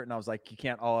the shirt. And I was like, you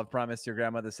can't all have promised your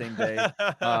grandma the same day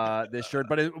this shirt.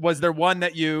 But was there one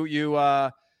that you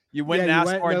went and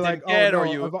asked for and didn't get, or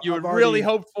you really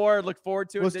hoped for, looked forward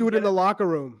to? Let's do it in the locker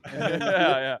room.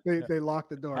 They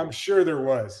locked the door. I'm sure there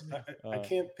was. I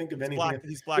can't think of anything.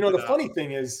 The funny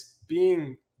thing is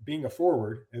being a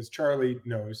forward, as Charlie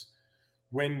knows,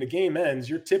 when the game ends,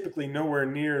 you're typically nowhere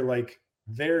near like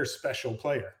their special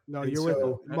player. No, you're with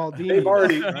Maldini. They've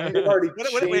already.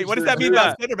 Wait, what does that mean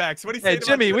about center backs? What do you say? Hey,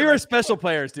 Jimmy, we were special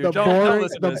players, dude.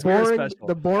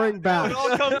 The boring back. It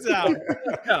all comes out.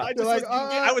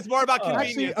 I was more about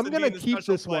convenience. Actually, I'm gonna keep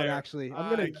this one. Actually, I'm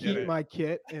gonna keep my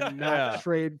kit and not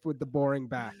trade with the boring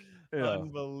back.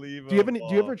 Unbelievable.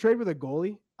 Do you ever trade with a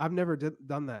goalie? I've never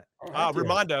done that.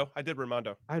 Raimondo. I did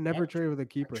Raimondo. I never traded with a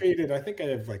keeper. I think I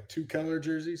have like 2 Keller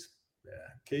jerseys. Yeah,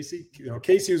 Casey.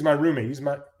 Casey was my roommate. He's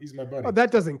my buddy. Oh, that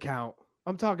doesn't count.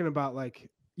 I'm talking about like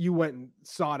you went and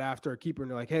sought after a keeper and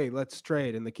you're like, hey, let's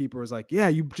trade. And the keeper was like, yeah,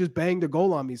 you just banged a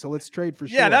goal on me, so let's trade for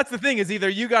sure. Yeah, that's the thing is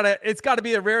either it's got to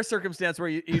be a rare circumstance where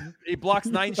he blocks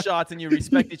 9 shots and you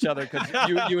respect each other because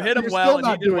you hit him well and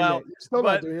he did well.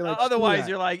 But otherwise,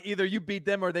 you're like either you beat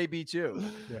them or they beat you.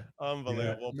 Yeah.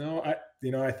 Unbelievable. Yeah.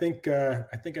 No, I think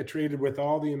I traded with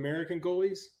all the American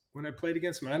goalies when I played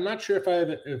against them. I'm not sure if I have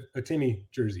a Timmy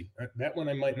jersey. That one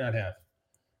I might not have.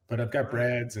 But I've got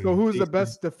Brad's. So who's the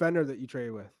best defender that you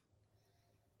traded with?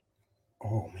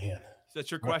 Oh, man.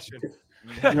 That's your question.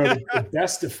 The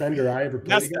best defender I ever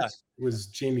played against was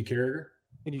Jamie Carragher.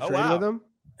 And you traded with him?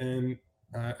 And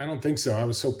I don't think so. I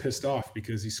was so pissed off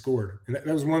because he scored. And that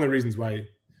was one of the reasons why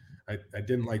I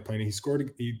didn't like playing. He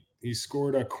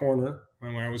scored a corner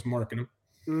when I was marking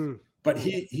him. But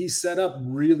he set up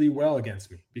really well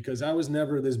against me because I was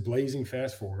never this blazing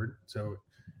fast forward. So,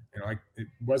 it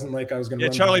wasn't like I was going to.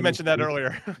 Yeah, Charlie mentioned that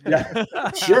earlier. Yeah,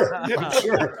 sure.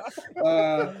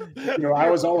 I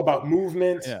was all about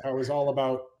movement. Yeah. I was all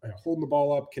about holding the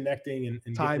ball up, connecting, and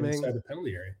timing getting inside the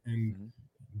penalty area. And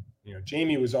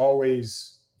Jamie was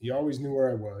always knew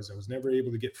where I was. I was never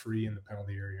able to get free in the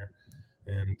penalty area,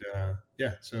 and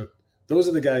so those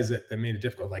are the guys that made it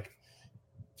difficult. Like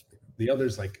the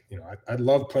others, I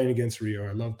love playing against Rio.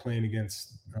 I love playing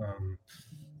against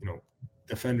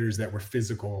defenders that were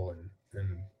physical and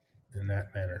in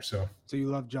that manner. So you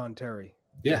love John Terry?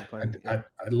 Yeah, I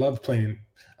love playing.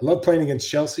 I love playing against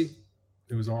Chelsea.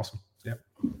 It was awesome. Yeah.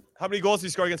 How many goals did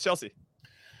you score against Chelsea?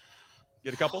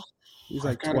 You get a couple? He's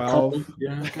like 12.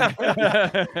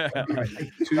 Yeah.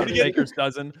 Baker's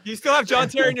dozen. Do you still have John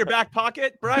Terry in your back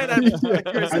pocket, Brian? I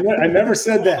never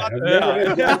said that.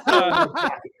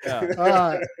 All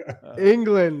right.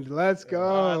 England, let's go.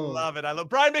 I love it.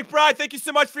 Brian McBride, thank you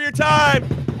so much for your time.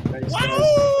 Thanks,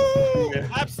 Woo!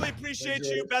 Absolutely appreciate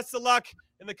you. Best of luck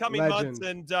in the coming months,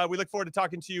 and we look forward to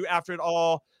talking to you after it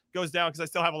all goes down, because I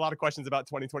still have a lot of questions about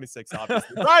 2026,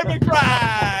 obviously. Brian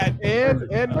McBride!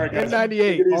 And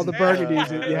 98, all the burgundies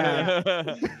that you have.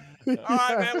 All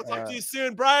right, man. We'll talk to you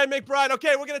soon. Brian McBride.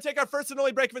 Okay, we're going to take our first and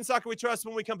only break of In Soccer We Trust.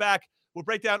 When we come back, we'll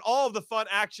break down all of the fun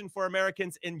action for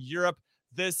Americans in Europe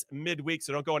this midweek,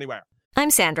 so don't go anywhere. I'm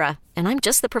Sandra, and I'm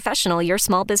just the professional your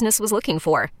small business was looking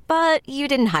for. But you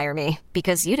didn't hire me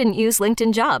because you didn't use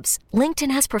LinkedIn Jobs.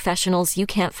 LinkedIn has professionals you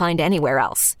can't find anywhere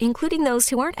else, including those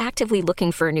who aren't actively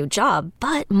looking for a new job,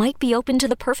 but might be open to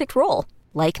the perfect role,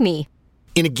 like me.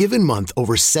 In a given month,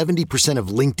 over 70% of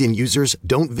LinkedIn users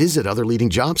don't visit other leading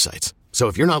job sites. So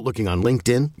if you're not looking on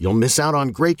LinkedIn, you'll miss out on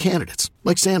great candidates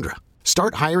like Sandra.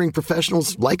 Start hiring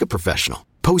professionals like a professional.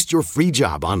 Post your free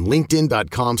job on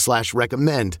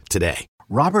linkedin.com/recommend today.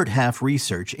 Robert Half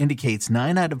research indicates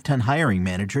 9 out of 10 hiring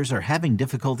managers are having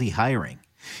difficulty hiring.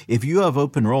 If you have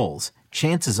open roles,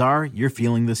 chances are you're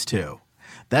feeling this too.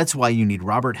 That's why you need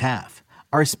Robert Half.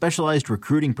 Our specialized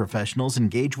recruiting professionals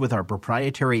engage with our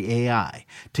proprietary AI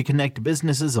to connect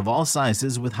businesses of all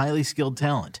sizes with highly skilled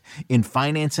talent in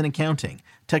finance and accounting,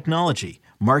 technology,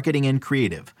 marketing and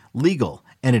creative, legal,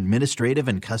 and administrative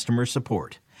and customer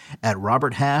support. At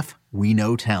Robert Half, we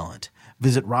know talent.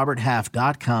 Visit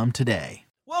roberthalf.com today.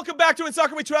 Welcome back to In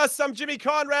Soccer We Trust. I'm Jimmy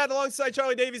Conrad alongside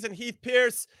Charlie Davies and Heath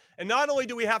Pierce. And not only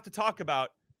do we have to talk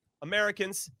about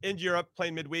Americans in Europe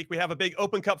playing midweek, we have a big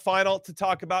Open Cup final to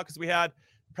talk about, because we had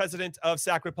President of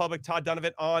Sac Republic, Todd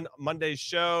Donovan, on Monday's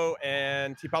show,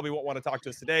 and he probably won't want to talk to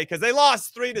us today because they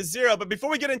lost 3-0. But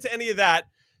before we get into any of that,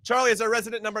 Charlie, is our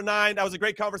resident number 9. That was a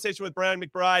great conversation with Brian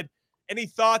McBride. Any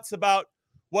thoughts about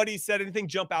what he said? Anything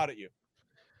jump out at you?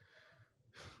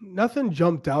 Nothing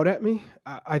jumped out at me.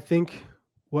 I think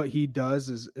what he does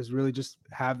is really just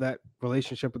have that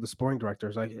relationship with the sporting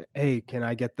directors. Like, hey, can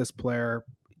I get this player?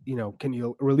 Can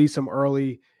you release him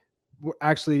early?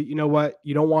 Actually, you know what?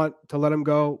 You don't want to let him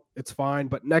go. It's fine.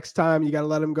 But next time you got to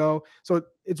let him go. So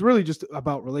it's really just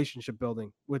about relationship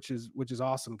building, which is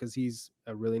awesome, because he's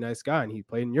a really nice guy and he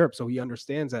played in Europe. So he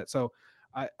understands that. So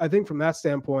I think from that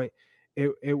standpoint,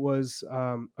 it was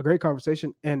a great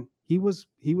conversation. And he was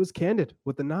candid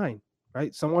with the 9,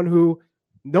 right? Someone who,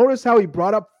 notice how he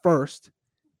brought up first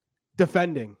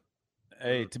defending.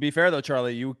 Hey, to be fair though,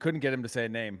 Charlie, you couldn't get him to say a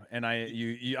name, and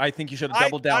I think you should have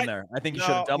doubled down there. I think you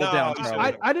should have doubled down,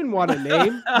 Charlie. I didn't want a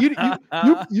name.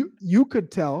 You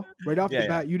could tell right off the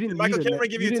bat. You didn't need a name.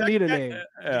 You didn't need a name.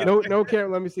 No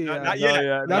camera. Let me see. Not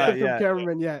yet. Nothing from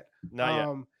cameraman yet.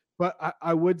 Not yet. But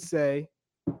I would say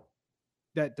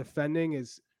that defending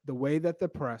is the way that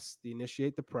the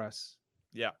initiate the press,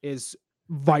 is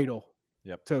vital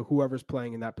to whoever's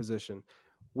playing in that position.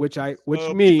 Which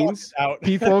means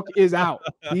P-Folk is out.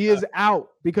 He is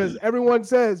out because everyone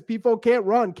says P-Folk can't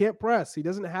run, can't press. He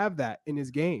doesn't have that in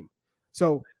his game.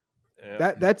 So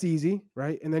that's easy,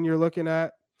 right? And then you're looking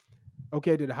at,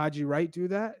 okay, did Haji Wright do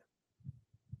that?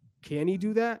 Can he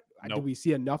do that? Nope. Do we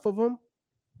see enough of him?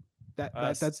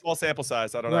 That's small sample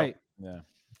size. I don't right. know. Yeah.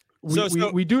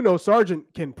 We do know Sargent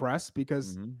can press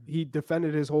because he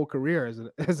defended his whole career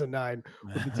as a 9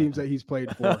 with the teams that he's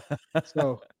played for.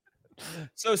 So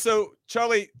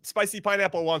Charlie, Spicy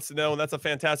Pineapple wants to know, and that's a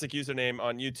fantastic username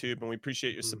on YouTube, and we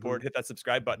appreciate your support. Hit that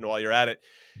subscribe button while you're at it.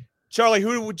 Charlie,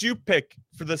 who would you pick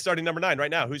for the starting number 9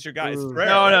 right now? Who's your guy?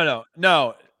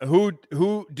 No.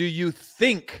 Who do you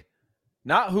think?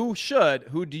 Not who should.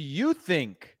 Who do you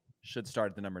think should start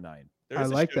at the number 9? I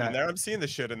like that. In there. I'm seeing the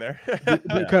should in there.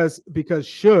 because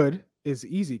should is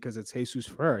easy because it's Jesus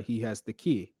Ferreira. He has the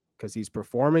key because he's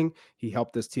performing. He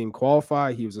helped this team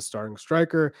qualify. He was a starting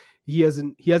striker. He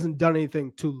hasn't done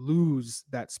anything to lose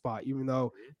that spot, even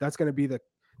though that's going to be the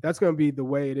that's going to be the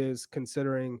way it is,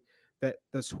 considering that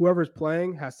whoever's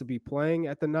playing has to be playing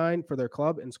at the 9 for their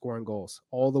club and scoring goals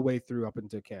all the way through up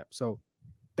into camp. So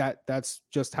that's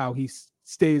just how he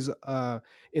stays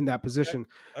in that position.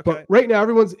 Okay. But right now,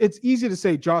 it's easy to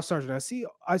say Josh Sargent.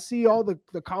 I see all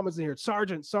the comments in here,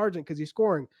 Sargent, because he's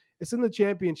scoring. It's in the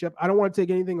championship. I don't want to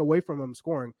take anything away from him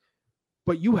scoring,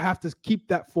 but you have to keep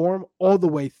that form all the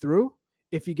way through.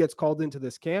 If he gets called into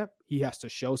this camp, he has to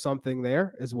show something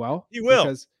there as well. He will.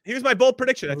 Because, he was my bold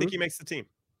prediction. I think he makes the team.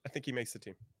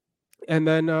 And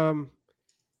then,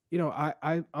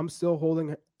 I'm still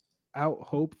holding out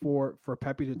hope for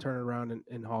Pepe to turn around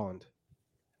in Holland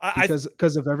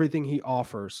because of everything he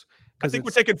offers. I think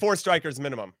we're taking 4 strikers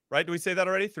minimum, right? Do we say that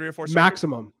already? 3 or 4 strikers?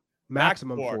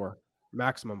 Maximum 4.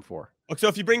 Maximum 4. So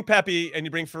if you bring Pepe and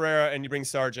you bring Ferreira and you bring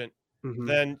Sargent,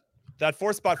 then that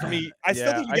 4th spot for me, I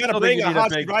still think you got to bring a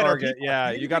Haji target.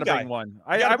 Yeah, you got to bring one.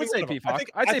 I would say Pifok.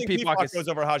 I'd say Pifok goes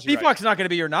over Haji. Pifok's not going to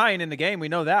be your 9 in the game. We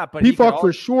know that, but Pifok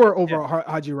for sure over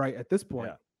Haji Wright at this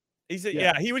point.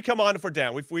 Yeah. He would come on if we're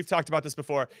down. We've talked about this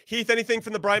before. Heath, anything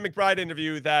from the Brian McBride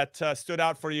interview that stood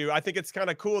out for you? I think it's kind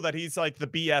of cool that he's like the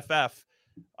BFF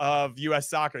of U.S.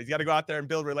 soccer. He's got to go out there and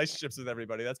build relationships with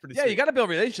everybody. That's pretty. Yeah, sweet. You got to build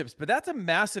relationships, but that's a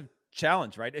massive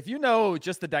challenge, right? If you know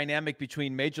just the dynamic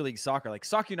between Major League Soccer, like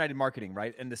Soccer United marketing,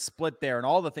 right, and the split there and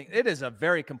all the things, it is a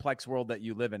very complex world that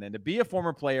you live in. And to be a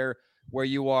former player where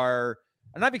you are,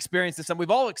 and I've experienced this, we've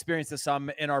all experienced this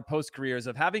some in our post careers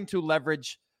of having to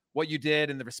leverage what you did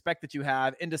and the respect that you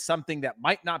have into something that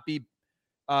might not be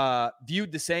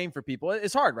viewed the same for people.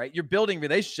 It's hard, right? You're building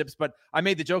relationships, but I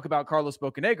made the joke about Carlos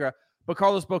Bocanegra, but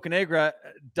Carlos Bocanegra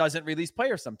doesn't release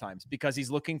players sometimes because he's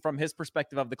looking from his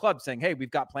perspective of the club saying, hey, we've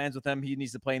got plans with him. He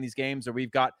needs to play in these games, or we've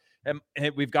got him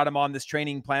on this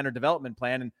training plan or development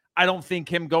plan. And I don't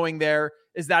think him going there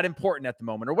is that important at the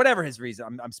moment, or whatever his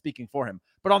reason. I'm speaking for him.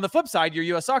 But on the flip side, you're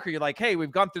U.S. Soccer. You're like, hey, we've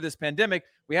gone through this pandemic.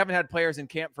 We haven't had players in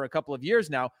camp for a couple of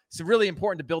years now. It's really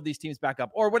important to build these teams back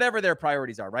up, or whatever their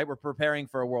priorities are, right? We're preparing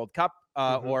for a World Cup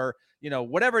or,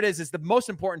 whatever it is the most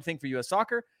important thing for U.S.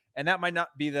 Soccer. And that might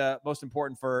not be the most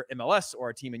important for MLS or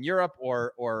a team in Europe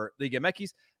or Liga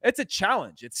MX. It's a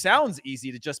challenge. It sounds easy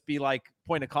to just be like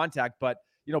point of contact, but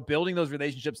building those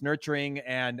relationships, nurturing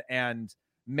and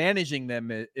managing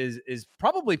them is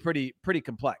probably pretty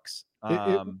complex.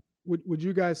 Would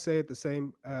you guys say it the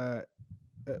same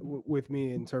with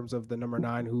me in terms of the number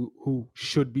 9 who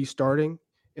should be starting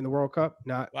in the World Cup,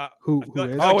 not who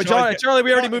is? Oh, Charlie,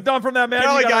 we already moved on from that, man.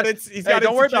 Charlie got it.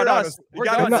 Don't worry about us.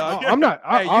 I'm not.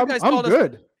 I'm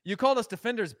good. You called us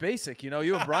defenders basic. You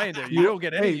and Brian did. You don't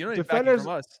get any. You don't need backing from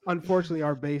us. Unfortunately,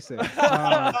 are basic.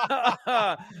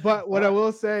 But what I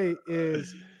will say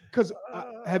is, because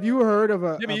have you heard of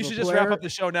a Jimmy, you should just wrap up the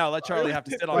show now. Let Charlie have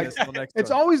to sit on this until next It's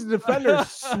time. always the defenders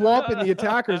swamping the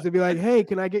attackers to be like, hey,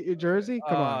 can I get your jersey?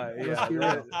 Come on. Let's be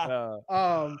real.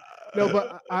 No,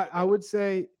 but I would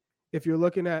say if you're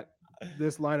looking at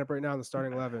this lineup right now in the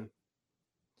starting 11,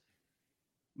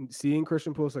 seeing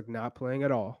Christian Pulisic not playing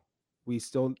at all, we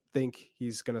still think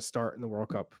he's going to start in the World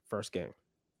Cup first game.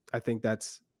 I think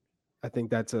that's a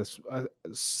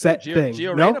set thing.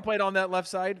 Gio Reyna played on that left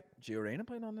side.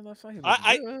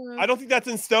 I don't think that's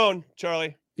in stone,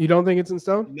 Charlie. You don't think it's in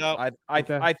stone? No. I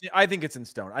think it's in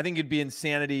stone. I think it'd be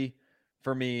insanity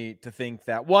for me to think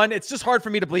that. One, it's just hard for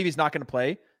me to believe he's not going to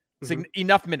play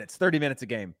enough minutes, 30 minutes a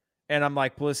game. And I'm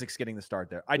like, Pulisic's getting the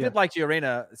start there. I did like Gio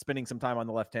Reyna spending some time on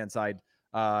the left-hand side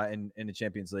in the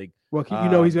Champions League. Well,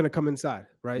 he's going to come inside,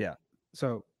 right? Yeah.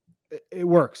 So it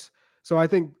works. So I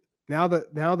think now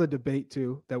the debate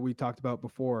too that we talked about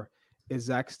before is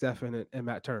Zach Steffen and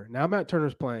Matt Turner. Now Matt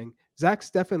Turner's playing. Zach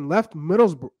Steffen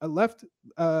left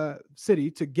City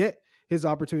to get his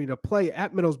opportunity to play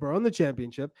at Middlesbrough in the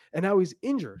championship, and now he's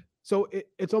injured. So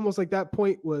it's almost like that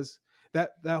point was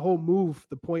that whole move,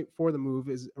 the point for the move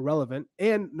is irrelevant.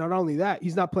 And not only that,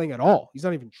 he's not playing at all. He's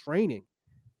not even training.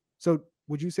 So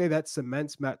would you say that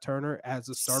cements Matt Turner as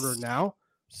a starter now?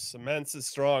 Cements is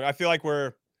strong. I feel like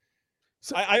I'm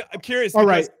curious. All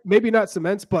right. Maybe not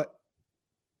cements, but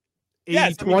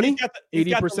 80-20,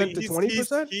 80% to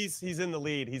 20%. He's in the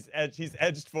lead. He's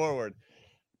edged forward.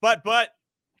 But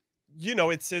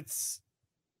it's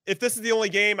if this is the only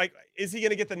game, is he going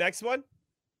to get the next one?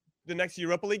 The next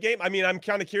Europa League game? I mean, I'm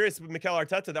kind of curious with Mikel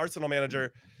Arteta, the Arsenal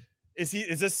manager. Is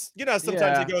this,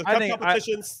 sometimes he goes,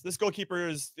 competitions, this goalkeeper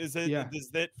is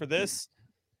it for this?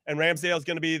 And Ramsdale's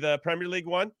going to be the Premier League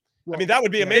one? Well, I mean, that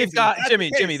would be amazing. They've got,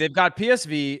 Jimmy, they've got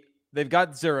PSV, they've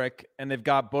got Zurich, and they've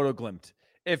got Bodo Glimt.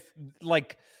 If,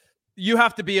 you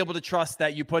have to be able to trust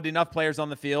that you put enough players on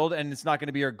the field, and it's not going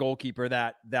to be your goalkeeper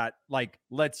that like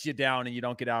lets you down and you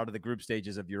don't get out of the group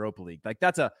stages of Europa League. Like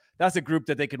that's a group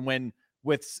that they can win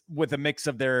with a mix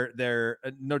of their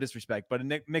no disrespect, but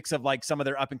a mix of like some of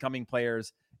their up and coming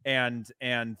players and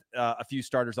a few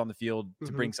starters on the field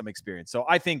to bring some experience. So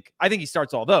I think he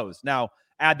starts all those. Now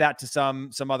add that to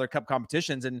some other cup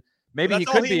competitions, and maybe he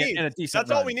could be in a decent.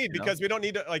 That's all we need, because we don't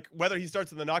need to, like, whether he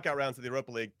starts in the knockout rounds of the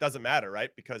Europa League doesn't matter,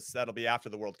 right? Because that'll be after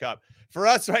the World Cup. For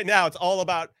us right now, it's all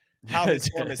about how his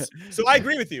form is. So I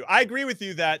agree with you. I agree with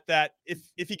you that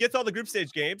if he gets all the group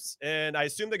stage games, and I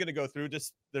assume they're going to go through,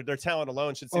 just their talent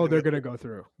alone should see. Oh, they're going to go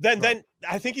through. Then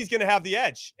I think he's going to have the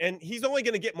edge, and he's only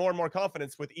going to get more and more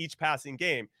confidence with each passing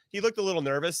game. He looked a little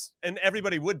nervous, and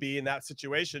everybody would be in that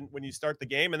situation when you start the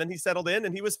game, and then he settled in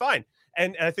and he was fine.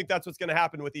 And I think that's what's going to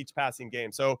happen with each passing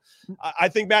game. So I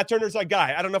think Matt Turner's our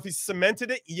guy. I don't know if he's cemented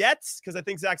it yet, because I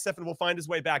think Zach Steffen will find his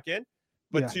way back in.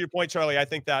 But to your point, Charlie, I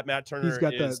think that Matt Turner he's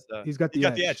got the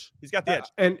edge. He's got the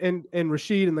edge. And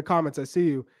Rashid, in the comments, I see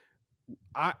you.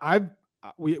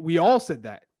 We all said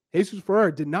that Jesus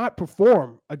Ferreira did not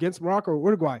perform against Morocco or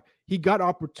Uruguay. He got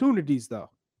opportunities though.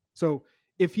 So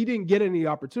if he didn't get any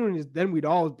opportunities, then we'd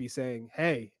all be saying,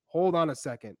 "Hey, hold on a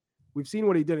second. We've seen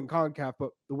what he did in CONCACAF,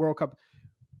 but the World Cup,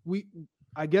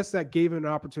 I guess that gave him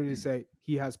an opportunity to say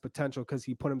he has potential because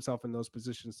he put himself in those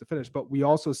positions to finish. But we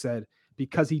also said,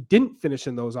 because he didn't finish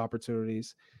in those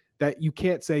opportunities, that you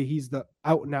can't say he's the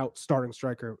out and out starting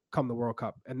striker come the World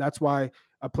Cup. And that's why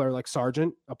a player like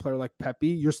Sargent, a player like Pepe,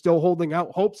 you're still holding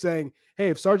out hope, saying, hey,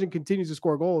 if Sargent continues to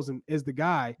score goals and is the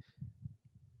guy,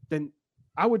 then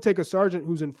I would take a Sargent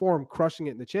who's in form, crushing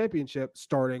it in the championship,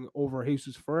 starting over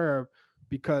Jesus Ferreira,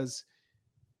 because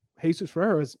Jesus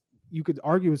Ferreira is, you could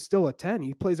argue, is still a 10.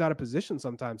 He plays out of position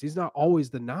sometimes. He's not always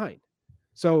the 9.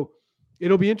 So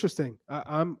it'll be interesting.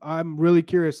 I'm really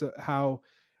curious how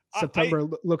September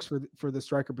looks for the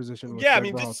striker position. Yeah, I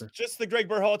mean, just the Greg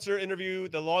Berhalter interview,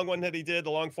 the long one that he did,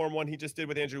 the long form one he just did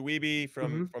with Andrew Wiebe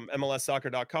from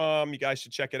MLSsoccer.com. You guys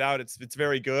should check it out. It's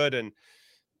very good, and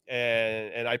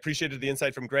I appreciated the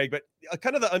insight from Greg. But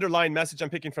kind of the underlying message I'm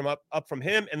picking from up from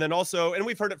him, and then also, and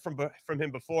we've heard it from him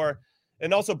before,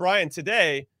 and also Brian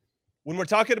today. When we're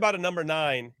talking about a number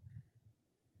 9,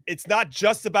 it's not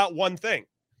just about one thing.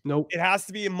 Nope. It has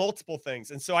to be in multiple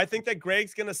things. And so I think that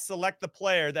Greg's going to select the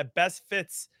player that best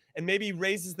fits and maybe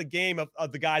raises the game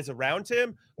of the guys around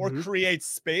him, or creates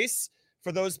space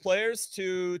for those players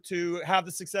to have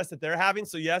the success that they're having.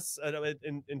 So yes,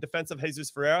 in defense of Jesus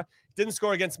Ferreira, didn't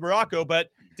score against Morocco,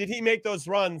 but did he make those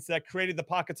runs that created the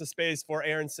pockets of space for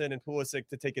Aronson and Pulisic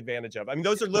to take advantage of? I mean,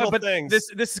 those are little things.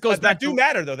 This goes back that do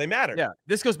matter, though. They matter. Yeah,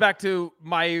 this goes back to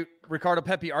my Ricardo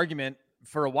Pepi argument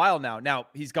for a while now. Now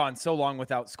he's gone so long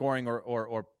without scoring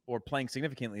or playing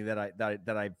significantly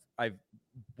that I've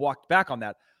walked back on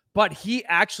that. But he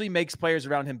actually makes players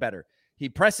around him better. He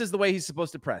presses the way he's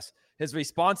supposed to press. His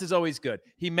response is always good.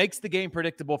 He makes the game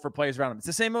predictable for players around him. It's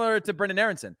the same to Brendan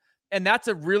Aronson. And that's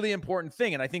a really important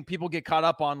thing. And I think people get caught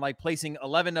up on like placing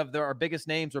 11 of our biggest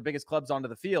names or biggest clubs onto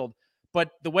the field.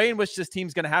 But the way in which this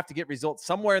team's going to have to get results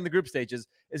somewhere in the group stages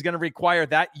is going to require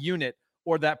that unit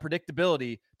or that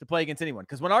predictability to play against anyone.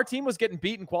 Because when our team was getting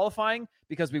beat in qualifying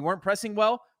because we weren't pressing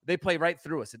well, they play right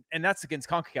through us. And that's against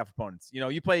CONCACAF opponents. You know,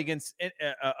 you play against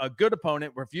a good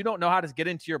opponent where if you don't know how to get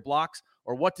into your blocks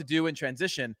or what to do in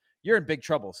transition, you're in big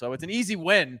trouble. So it's an easy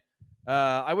win.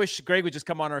 I wish Greg would just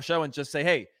come on our show and just say,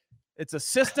 hey, it's a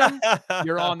system.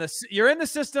 You're in the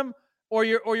system, or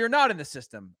you're not in the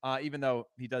system. Even though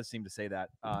he does seem to say that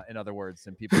in other words,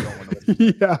 and people don't want to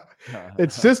listen. Yeah,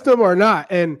 it's system or not.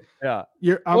 And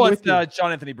I'm with you.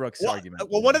 John Anthony Brooks' argument.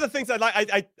 Well, one of the things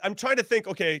I'm trying to think.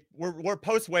 Okay, we're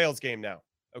post Wales game now.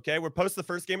 Okay, we're post the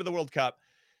first game of the World Cup.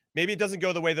 Maybe it doesn't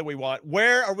go the way that we want.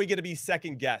 Where are we going to be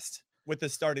second guessed with the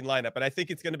starting lineup? And I think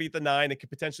it's going to be at the 9. It could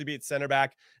potentially be at center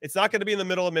back. It's not going to be in the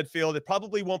middle of midfield. It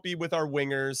probably won't be with our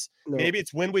wingers. No. Maybe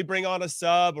it's when we bring on a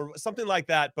sub or something like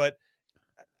that. But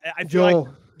I feel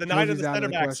like the 9 of the center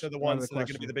backs are the ones that are going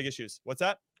to be the big issues. What's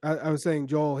that? I was saying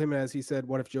Joel Jimenez, he said,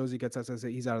 what if Josie gets us? I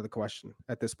say he's out of the question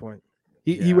at this point.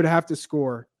 He would have to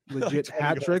score legit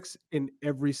hat tricks in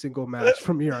every single match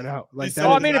from here on out. Like that.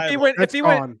 So, I mean, if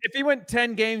he went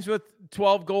 10 games with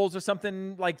 12 goals or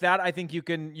something like that, I think you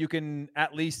can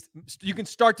at least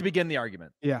start to begin the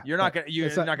argument. Yeah, you're not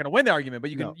gonna win the argument,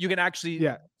 but you can actually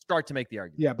start to make the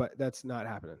argument. Yeah, but that's not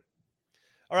happening.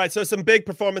 All right, so some big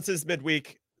performances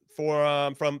midweek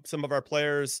from some of our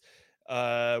players.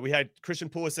 We had Christian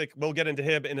Pulisic. We'll get into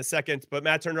him in a second, but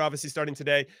Matt Turner obviously starting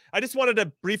today. I just wanted to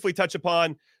briefly touch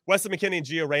upon Wesley McKennie and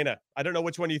Gio Reyna. I don't know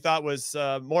which one you thought was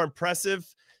more impressive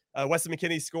Weston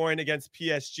McKennie scoring against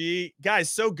PSG.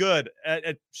 Guys, so good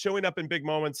at showing up in big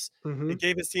moments. Mhm. It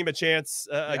gave his team a chance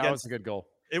against. That was a good goal.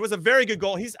 It was a very good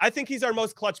goal. I think he's our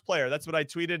most clutch player. That's what I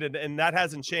tweeted, and that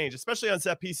hasn't changed, especially on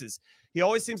set pieces. He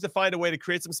always seems to find a way to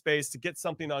create some space to get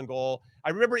something on goal. I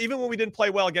remember even when we didn't play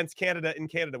well against Canada in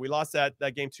Canada, we lost that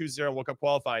game 2-0 in World Cup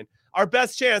qualifying. Our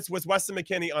best chance was Weston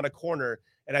McKennie on a corner,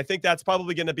 and I think that's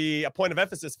probably going to be a point of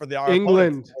emphasis for our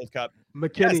England World Cup.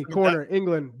 McKennie corner,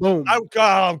 England, boom. Oh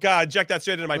God, inject that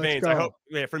straight into my Let's veins. go. I hope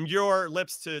from your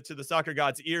lips to the soccer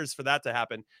god's ears for that to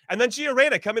happen. And then Gio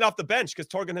Reyna coming off the bench because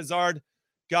Torgan Hazard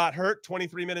got hurt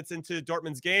 23 minutes into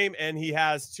Dortmund's game, and he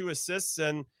has 2 assists,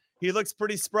 and he looks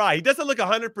pretty spry. He doesn't look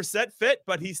 100% fit,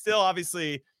 but he still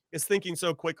obviously is thinking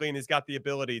so quickly, and he's got the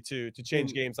ability to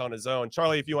change games on his own.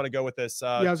 Charlie, if you want to go with this,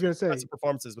 I was going to say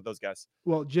performances with those guys.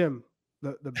 Well, Jim,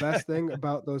 the best thing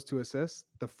about those 2 assists,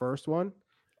 the first one,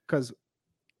 because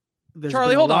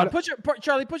Charlie, hold on.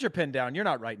 Charlie, put your pen down. You're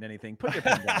not writing anything. Put your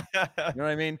pen down. You know what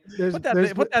I mean?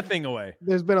 Put that thing away.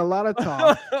 There's been a lot of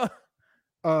talk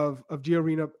of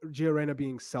Gio Reyna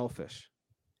being selfish.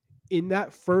 In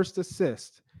that first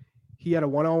assist, he had a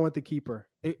one-on-one with the keeper.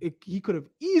 He could have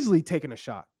easily taken a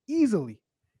shot. Easily.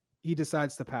 He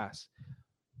decides to pass.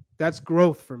 That's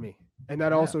growth for me. And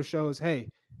that also shows, hey,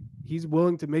 he's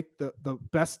willing to make the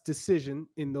best decision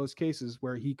in those cases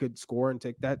where he could score and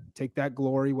take that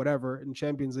glory, whatever, in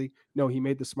Champions League. No, he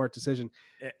made the smart decision.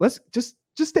 Let's just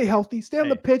stay healthy. Stay on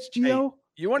the pitch, Gio.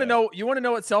 You want to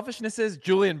know what selfishness is?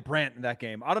 Julian Brandt in that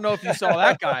game. I don't know if you saw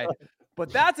that guy,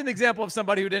 but that's an example of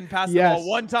somebody who didn't pass the ball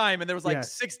one time, and there was like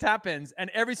 6 tap-ins, and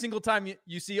every single time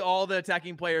you see all the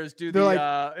attacking players do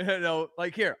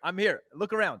like here, I'm here,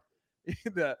 look around.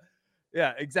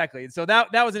 Yeah, exactly. So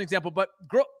that was an example. But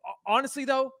honestly,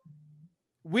 though,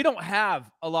 we don't have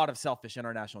a lot of selfish in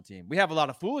our national team. We have a lot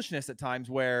of foolishness at times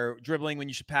where dribbling when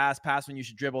you should pass when you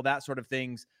should dribble, that sort of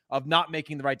things of not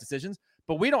making the right decisions.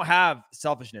 But we don't have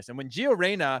selfishness. And when Gio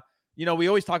Reyna, we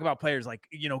always talk about players like,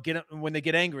 when they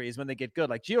get angry is when they get good.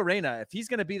 Like Gio Reyna, if he's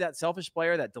going to be that selfish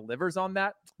player that delivers on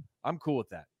that, I'm cool with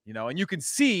that. And you can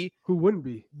see who wouldn't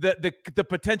be the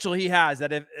potential he has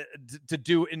to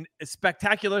do in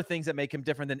spectacular things that make him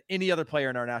different than any other player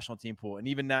in our national team pool. And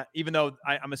even though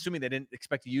I'm assuming they didn't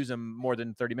expect to use him more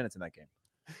than 30 minutes in that game.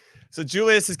 So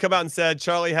Julius has come out and said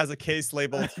Charlie has a case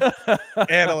labeled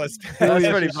analyst. That's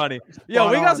pretty funny. Yo,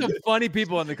 we got some funny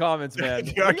people in the comments, man.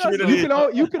 Our community,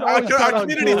 our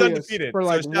community is undefeated. For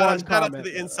like so shout out to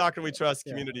the In Soccer We Trust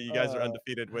community. You guys are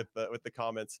undefeated with the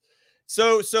comments.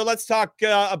 So let's talk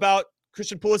about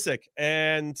Christian Pulisic.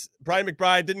 And Brian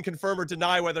McBride didn't confirm or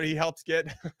deny whether he helped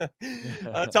get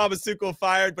Thomas Tuchel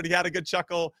fired, but he had a good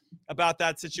chuckle about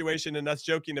that situation and us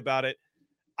joking about it.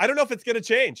 I don't know if it's going to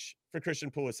change for Christian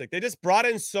Pulisic. They just brought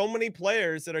in so many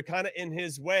players that are kind of in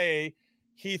his way.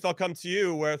 Heath, I'll come to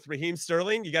you with Raheem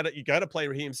Sterling. You got to play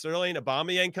Raheem Sterling.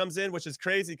 Aubameyang comes in, which is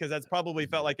crazy because that's probably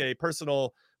felt like a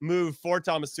personal move for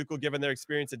Thomas Tuchel given their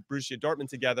experience at Borussia Dortmund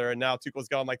together. And now Tuchel's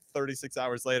gone like 36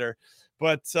 hours later.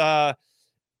 But I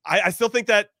still think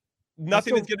that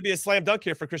nothing is going to be a slam dunk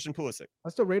here for Christian Pulisic. I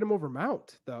still rate him over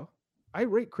Mount, though. I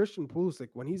rate Christian Pulisic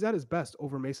when he's at his best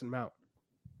over Mason Mount.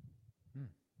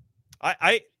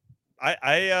 It's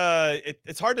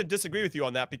hard to disagree with you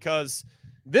on that because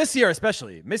this year,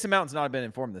 especially, Mason Mount's not been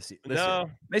informed this year.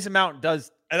 Mason Mount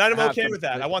does, and I'm okay with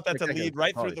that. I want that to lead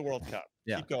right through the World Cup.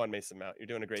 Yeah. Keep going, Mason Mount. You're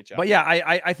doing a great job. But yeah,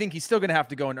 I think he's still going to have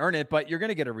to go and earn it. But you're going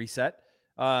to get a reset.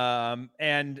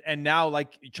 And now,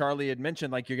 like Charlie had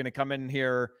mentioned, like you're going to come in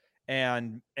here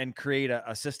and create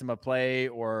a system of play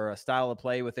or a style of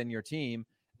play within your team.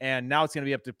 And now it's going to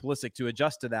be up to Pulisic to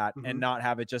adjust to that and not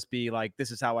have it just be like, this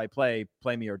is how I play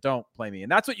me or don't play me.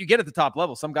 And that's what you get at the top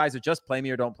level. Some guys are just play me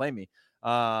or don't play me.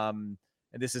 And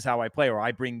this is how I play, or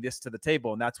I bring this to the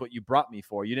table. And that's what you brought me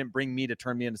for. You didn't bring me to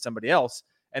turn me into somebody else.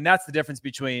 And that's the difference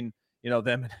between,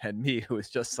 them and me, who is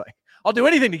just like, I'll do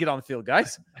anything to get on the field,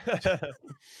 guys.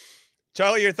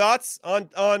 Charlie, your thoughts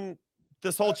on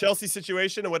this whole Chelsea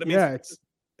situation and what it means?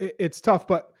 Yeah, it's tough,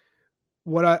 but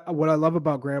what I love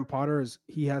about Graham Potter is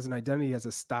he has an identity, he has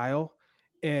a style,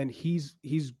 and he's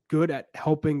good at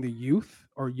helping the youth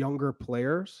or younger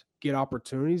players get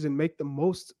opportunities and make the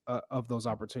most of those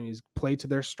opportunities, play to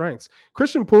their strengths.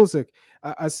 Christian Pulisic,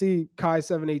 I see Kai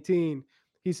 718.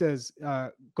 He says,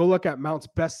 go look at Mount's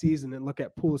best season and look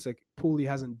at Pulisic. Puli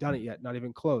hasn't done it yet, not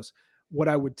even close. What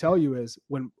I would tell you is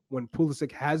when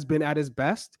Pulisic has been at his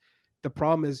best, the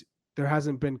problem is there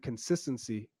hasn't been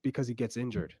consistency because he gets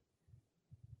injured.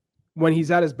 When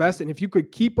he's at his best, and if you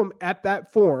could keep him at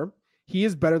that form, he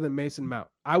is better than Mason Mount.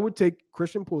 I would take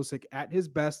Christian Pulisic at his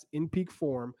best in peak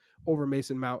form over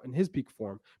Mason Mount in his peak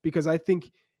form, because I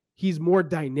think he's more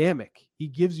dynamic. He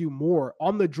gives you more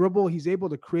on the dribble. He's able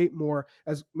to create more.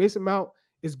 As Mason Mount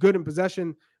is good in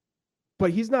possession,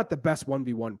 but he's not the best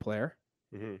 1v1 player.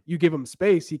 Mm-hmm. You give him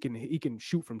space, he can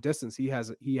shoot from distance. He has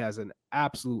an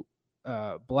absolute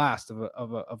blast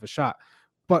of a shot.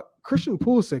 But Christian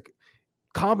Pulisic,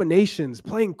 combinations,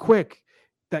 playing quick,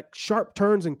 that sharp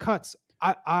turns and cuts.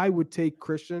 I would take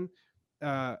Christian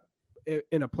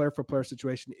in a player for player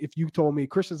situation. If you told me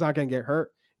Christian's not going to get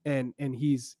hurt and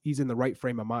he's in the right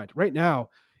frame of mind. Right now,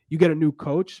 you get a new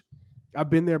coach. I've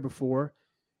been there before.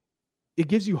 It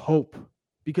gives you hope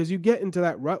because you get into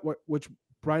that rut, which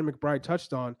Brian McBride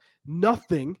touched on.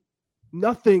 Nothing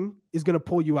is going to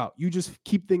pull you out. You just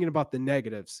keep thinking about the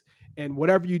negatives, and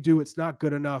whatever you do, it's not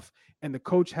good enough. And the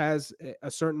coach has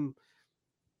a certain,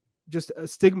 just a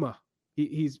stigma.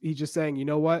 He's just saying, you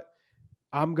know what?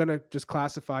 I'm going to just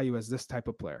classify you as this type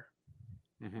of player.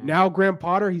 Mm-hmm. Now, Graham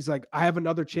Potter, he's like, I have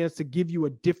another chance to give you a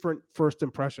different first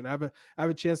impression. I have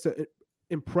a chance to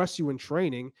impress you in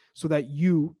training so that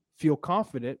you feel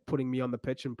confident putting me on the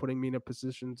pitch and putting me in a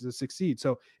position to succeed.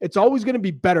 So it's always going to be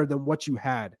better than what you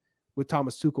had with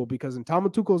Thomas Tuchel, because in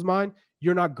Thomas Tuchel's mind,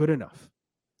 you're not good enough.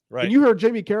 Right. And you heard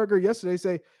Jamie Carragher yesterday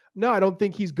say, no, I don't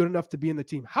think he's good enough to be in the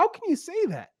team. How can you say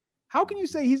that? How can you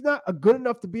say he's not good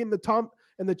enough to be in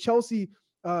the Chelsea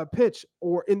pitch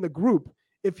or in the group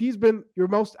if he's been your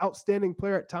most outstanding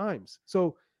player at times?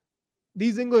 So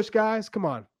these English guys, come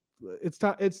on. It's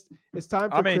time. It's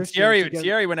time for. I mean,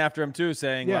 Thierry went after him too,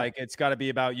 saying like it's got to be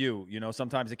about you. You know,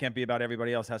 sometimes it can't be about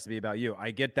everybody else. It has to be about you.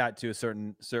 I get that to a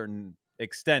certain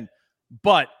extent,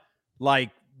 but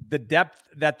like the depth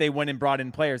that they went and brought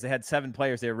in players, they had 7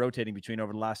 players they were rotating between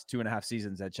over the last 2.5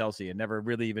 seasons at Chelsea, and never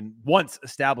really even once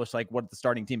established like what the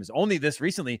starting team is. Only this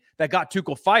recently that got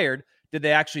Tuchel fired did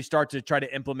they actually start to try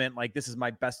to implement like this is my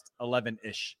best 11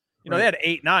 ish. You know, They had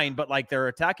 8, 9, but like they're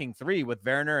attacking 3 with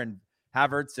Werner and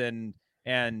Havertz and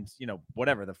you know,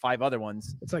 whatever the 5 other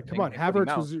ones. It's like, come on,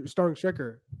 Havertz was your starting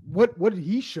striker. What did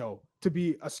he show to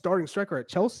be a starting striker at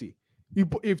Chelsea?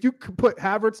 If you could put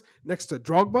Havertz next to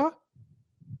Drogba,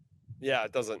 yeah,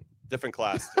 it doesn't. Different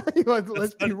class.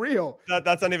 Let's be real.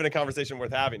 That's not even a conversation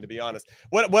worth having, to be honest.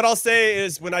 What I'll say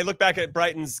is when I look back at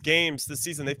Brighton's games this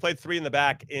season, they've played 3 in the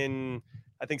back in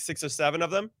I think 6 or 7 of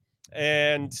them.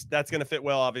 And that's going to fit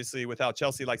well, obviously, with how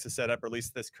Chelsea likes to set up, or at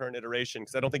least this current iteration,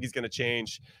 because I don't think he's going to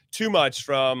change too much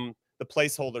from the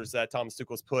placeholders that Thomas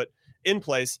Tuchel's put in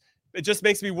place. It just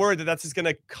makes me worried that that's just going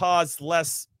to cause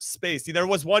less space. There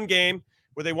was one game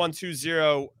where they won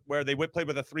 2-0, where they played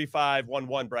with a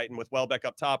 3-5-1-1 Brighton with Welbeck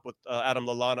up top with Adam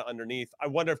Lallana underneath. I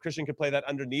wonder if Christian could play that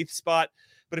underneath spot.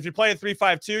 But if you're playing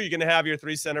 3-5-2, you're going to have your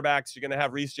 3 center backs. You're going to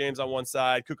have Reece James on one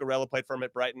side. Cucurella played for him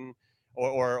at Brighton,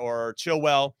 or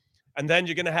Chilwell. And then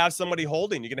you're going to have somebody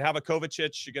holding. You're going to have a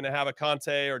Kovacic. You're going to have a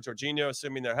Conte or Jorginho,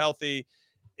 assuming they're healthy.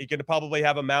 You're going to probably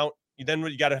have a Mount. You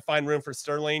got to find room for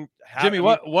Sterling. Jimmy,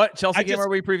 what Chelsea game are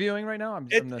we previewing right now?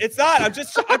 It's not. I'm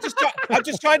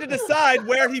just trying to decide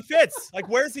where he fits. Like,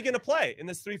 where is he going to play in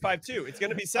this 3-5-2? It's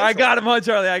going to be central. I got him on,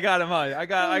 Charlie. I got him on, Charlie.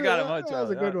 That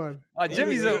was a good one.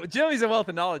 Jimmy's a wealth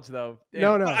of knowledge, though.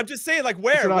 No. I'm just saying, like,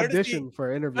 where? It's an audition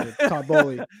for an interview with Todd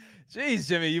Bowley. Jeez,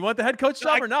 Jimmy, you want the head coach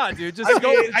job or not, dude?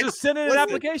 Just send in an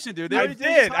application, dude. I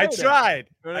did. I tried.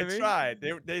 You know I tried.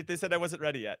 They said I wasn't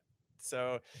ready yet.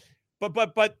 So,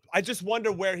 but I just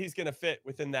wonder where he's going to fit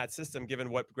within that system, given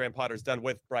what Graham Potter's done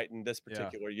with Brighton this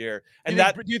particular year. And do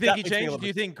you think he changed? Do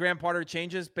you think Graham Potter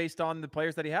changes based on the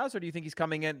players that he has, or do you think he's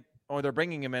coming in, or they're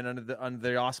bringing him in under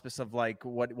the auspice of like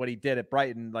what he did at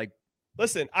Brighton, like?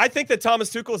 Listen, I think that Thomas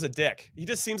Tuchel is a dick. He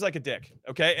just seems like a dick,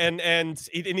 okay? And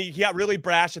he got really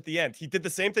brash at the end. He did the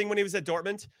same thing when he was at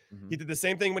Dortmund. Mm-hmm. He did the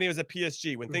same thing when he was at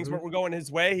PSG. When things weren't going his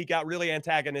way, he got really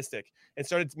antagonistic and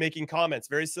started making comments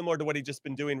very similar to what he'd just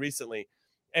been doing recently.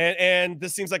 And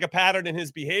this seems like a pattern in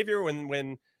his behavior when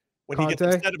he gets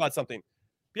upset about something.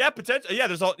 Yeah, potentially. Yeah,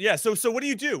 there's all. Yeah. So what do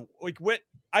you do? Like,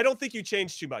 I don't think you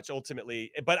change too much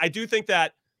ultimately, but I do think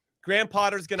that Graham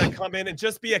Potter's going to come in and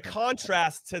just be a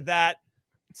contrast to that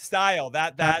style,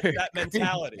 that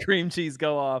mentality. Cream cheese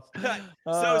go off.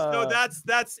 So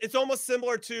that's it's almost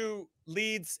similar to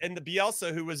Leeds and the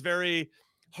Bielsa, who was very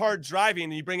hard driving,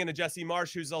 and you bring in a Jesse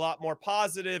Marsch who's a lot more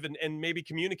positive and maybe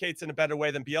communicates in a better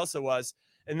way than Bielsa was.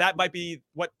 And that might be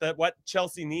what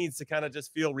Chelsea needs to kind of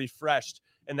just feel refreshed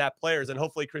in that players. And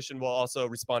hopefully Christian will also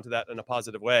respond to that in a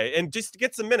positive way and just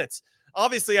get some minutes.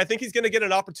 Obviously, I think he's going to get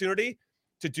an opportunity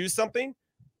to do something.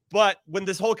 But when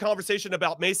this whole conversation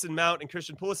about Mason Mount and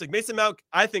Christian Pulisic, Mason Mount,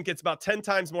 I think it's about 10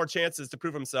 times more chances to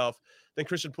prove himself than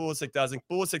Christian Pulisic does. And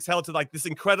Pulisic's held to like this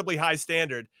incredibly high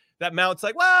standard that Mount's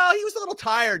like, well, he was a little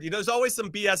tired. There's always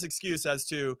some BS excuse as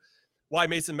to why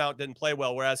Mason Mount didn't play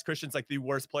well, whereas Christian's like the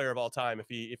worst player of all time if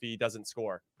he doesn't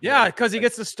score. Yeah, because he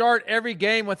gets to start every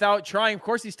game without trying. Of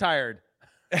course he's tired.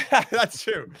 That's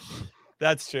true.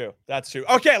 That's true.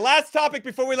 Okay, last topic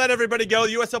before we let everybody go.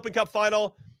 The U.S. Open Cup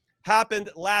final happened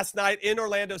last night in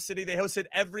Orlando City. They hosted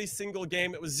every single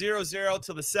game. It was 0-0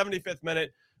 till the 75th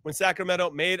minute when Sacramento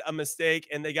made a mistake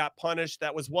and they got punished.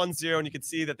 That was 1-0, and you could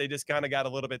see that they just kind of got a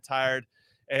little bit tired,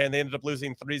 and they ended up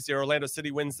losing 3-0. Orlando City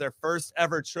wins their first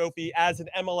ever trophy as an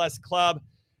MLS club,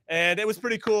 and it was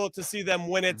pretty cool to see them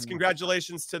win it.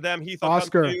 Congratulations to them. Heath,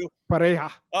 Oscar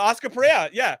Pereira. Oscar Pereira,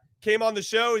 yeah, came on the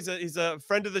show. He's a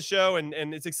friend of the show, and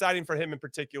it's exciting for him in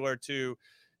particular to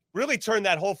really turn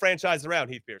that whole franchise around,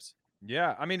 Heath Pierce.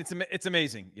 Yeah, I mean, it's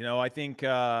amazing. I think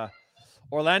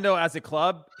Orlando as a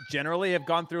club generally have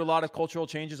gone through a lot of cultural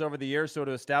changes over the years. So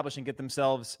to establish and get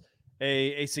themselves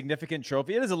a significant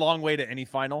trophy, it is a long way to any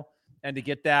final. And to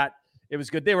get that, it was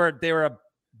good. They were a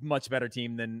much better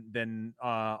team than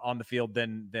on the field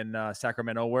than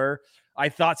Sacramento were. I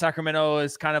thought Sacramento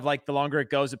is kind of like the longer it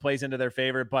goes, it plays into their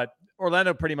favor. But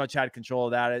Orlando pretty much had control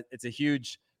of that. It's a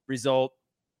huge result.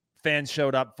 Fans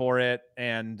showed up for it,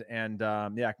 and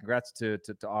yeah, congrats to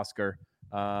Oscar.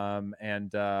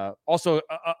 And also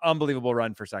unbelievable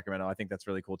run for Sacramento. I think that's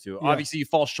really cool too. Yeah. Obviously you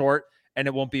fall short and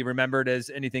it won't be remembered as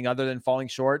anything other than falling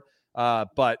short.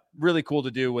 But really cool to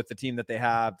do with the team that they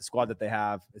have, the squad that they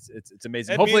have. It's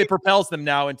amazing. Hopefully it propels them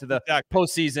now into the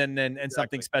postseason and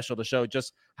something special to show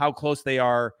just how close they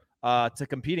are to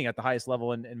competing at the highest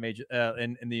level in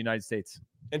the United States.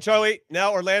 And Charlie,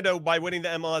 now Orlando, by winning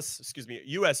the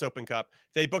U.S. Open Cup,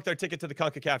 they booked their ticket to the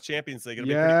CONCACAF Champions League. It'll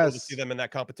be pretty cool to see them in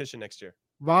that competition next year.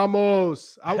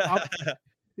 Vamos!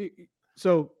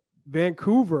 So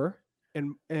Vancouver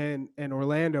and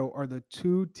Orlando are the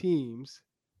two teams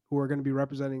who are going to be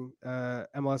representing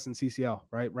MLS and CCL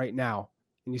right now,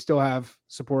 and you still have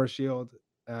Sapporo Shield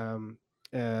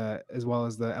as well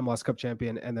as the MLS Cup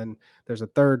champion, and then there's a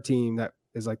third team that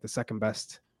is like the second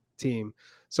best team.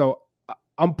 So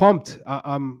I'm pumped.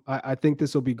 I think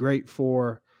this will be great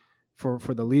for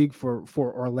the league, for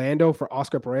Orlando, for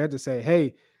Oscar Pereira to say,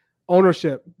 hey,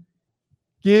 ownership,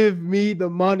 give me the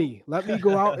money. Let me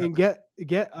go out and get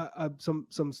some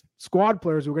squad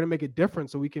players who are going to make a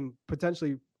difference so we can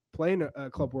potentially play in a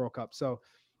Club World Cup. So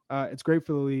it's great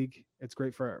for the league. It's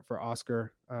great for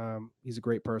Oscar. He's a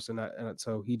great person, and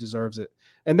so he deserves it.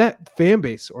 And that fan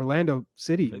base, Orlando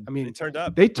City, I mean, they turned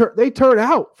up. They turn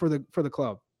out for the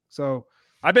club. So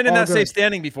I've been in that safe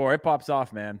standing before. It pops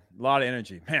off, man. A lot of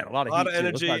energy, man. A lot of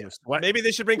energy. Maybe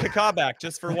they should bring Kaká back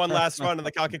just for one last run in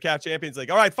the CONCACAF Champions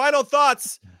League. All right, final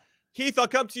thoughts. Heath, I'll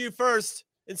come to you first.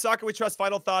 In Soccer We Trust,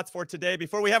 final thoughts for today.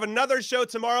 Before we have another show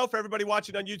tomorrow for everybody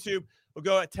watching on YouTube, we'll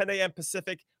go at 10 a.m.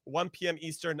 Pacific, 1 p.m.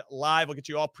 Eastern live. We'll get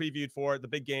you all previewed for the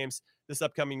big games this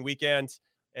upcoming weekend.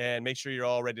 And make sure you're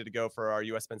all ready to go for our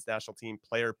U.S. men's national team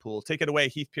player pool. Take it away,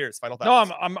 Heath Pierce. Final thoughts.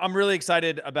 No, I'm really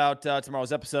excited about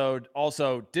tomorrow's episode.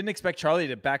 Also, didn't expect Charlie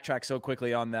to backtrack so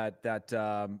quickly on that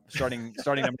starting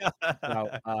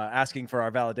asking for our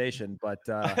validation. But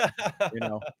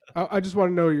I just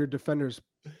want to know your defender's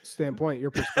standpoint,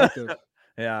 your perspective.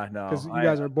 Yeah, no, because you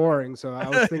guys are boring. So I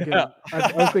was thinking, I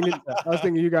was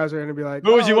thinking you guys are going to be like,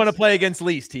 who would you want to play against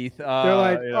least, Heath? They're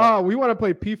like, we want to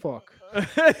play PFOC.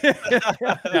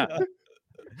 Yeah.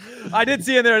 I did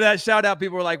see in there that shout out.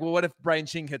 People were like, well, what if Brian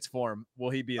Ching hits form? Will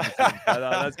he be in the team?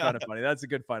 That's kind of funny. That's a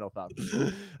good final thought.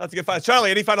 That's a good final.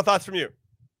 Charlie, any final thoughts from you?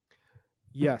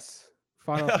 Yes.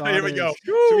 Final thought. Here we go.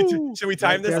 Should we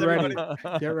time this?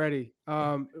 Get ready.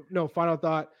 No, final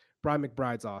thought. Brian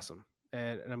McBride's awesome.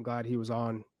 And I'm glad he was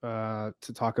on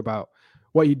to talk about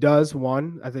what he does.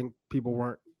 One, I think people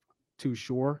weren't too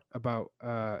sure about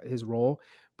his role,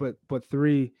 but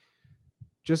three,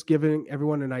 just giving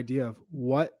everyone an idea of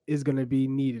what is going to be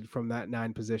needed from that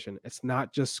 9 position. It's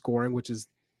not just scoring, which is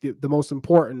the most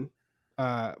important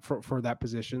for that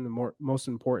position, the most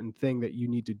important thing that you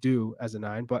need to do as a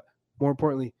 9. But more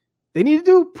importantly, they need to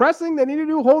do pressing, they need to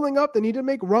do holding up, they need to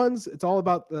make runs. It's all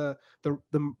about the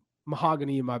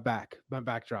mahogany in my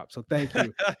backdrop. So thank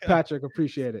you, Patrick.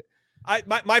 Appreciate it.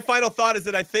 My final thought is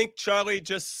that I think Charlie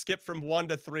just skipped from 1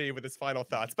 to 3 with his final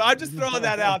thoughts, but I'm just throwing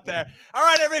that out there. All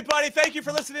right, everybody. Thank you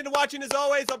for listening and watching as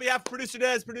always. On behalf of producer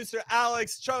Des, producer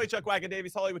Alex, Charlie Chuck Wagon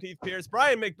Davies, Hollywood Heath Pierce,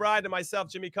 Brian McBride, and myself,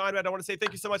 Jimmy Conrad, I want to say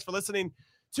thank you so much for listening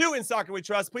to In Soccer We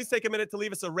Trust. Please take a minute to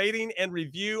leave us a rating and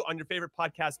review on your favorite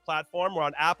podcast platform. We're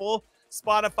on Apple,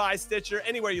 Spotify, Stitcher,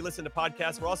 anywhere you listen to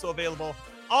podcasts. We're also available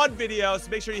on video, so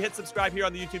make sure you hit subscribe here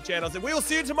on the YouTube channels, and we will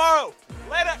see you tomorrow.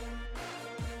 Later.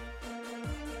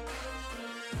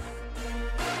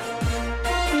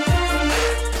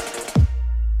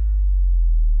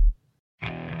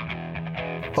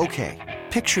 Okay,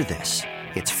 picture this.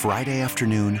 It's Friday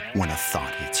afternoon when a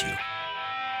thought hits you.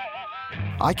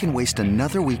 I can waste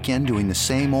another weekend doing the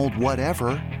same old whatever,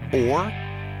 or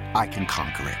I can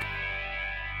conquer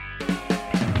it.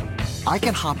 I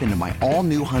can hop into my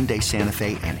all-new Hyundai Santa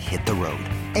Fe and hit the road.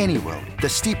 Any road. The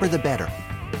steeper, the better.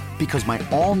 Because my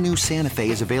all-new Santa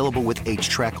Fe is available with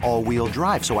H-Track all-wheel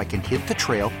drive, so I can hit the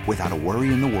trail without a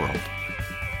worry in the world.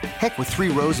 Heck, with 3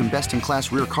 rows and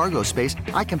best-in-class rear cargo space,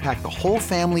 I can pack the whole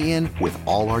family in with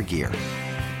all our gear.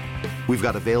 We've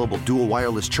got available dual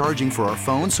wireless charging for our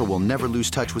phones, so we'll never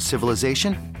lose touch with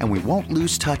civilization, and we won't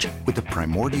lose touch with the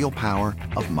primordial power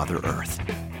of Mother Earth.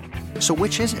 So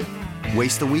which is it?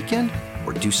 Waste the weekend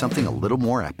or do something a little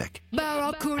more epic?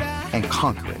 And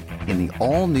conquer it in the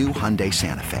all-new Hyundai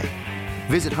Santa Fe.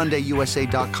 Visit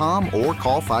HyundaiUSA.com or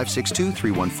call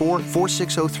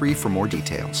 562-314-4603 for more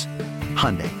details.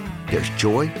 Hyundai, there's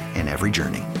joy in every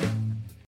journey.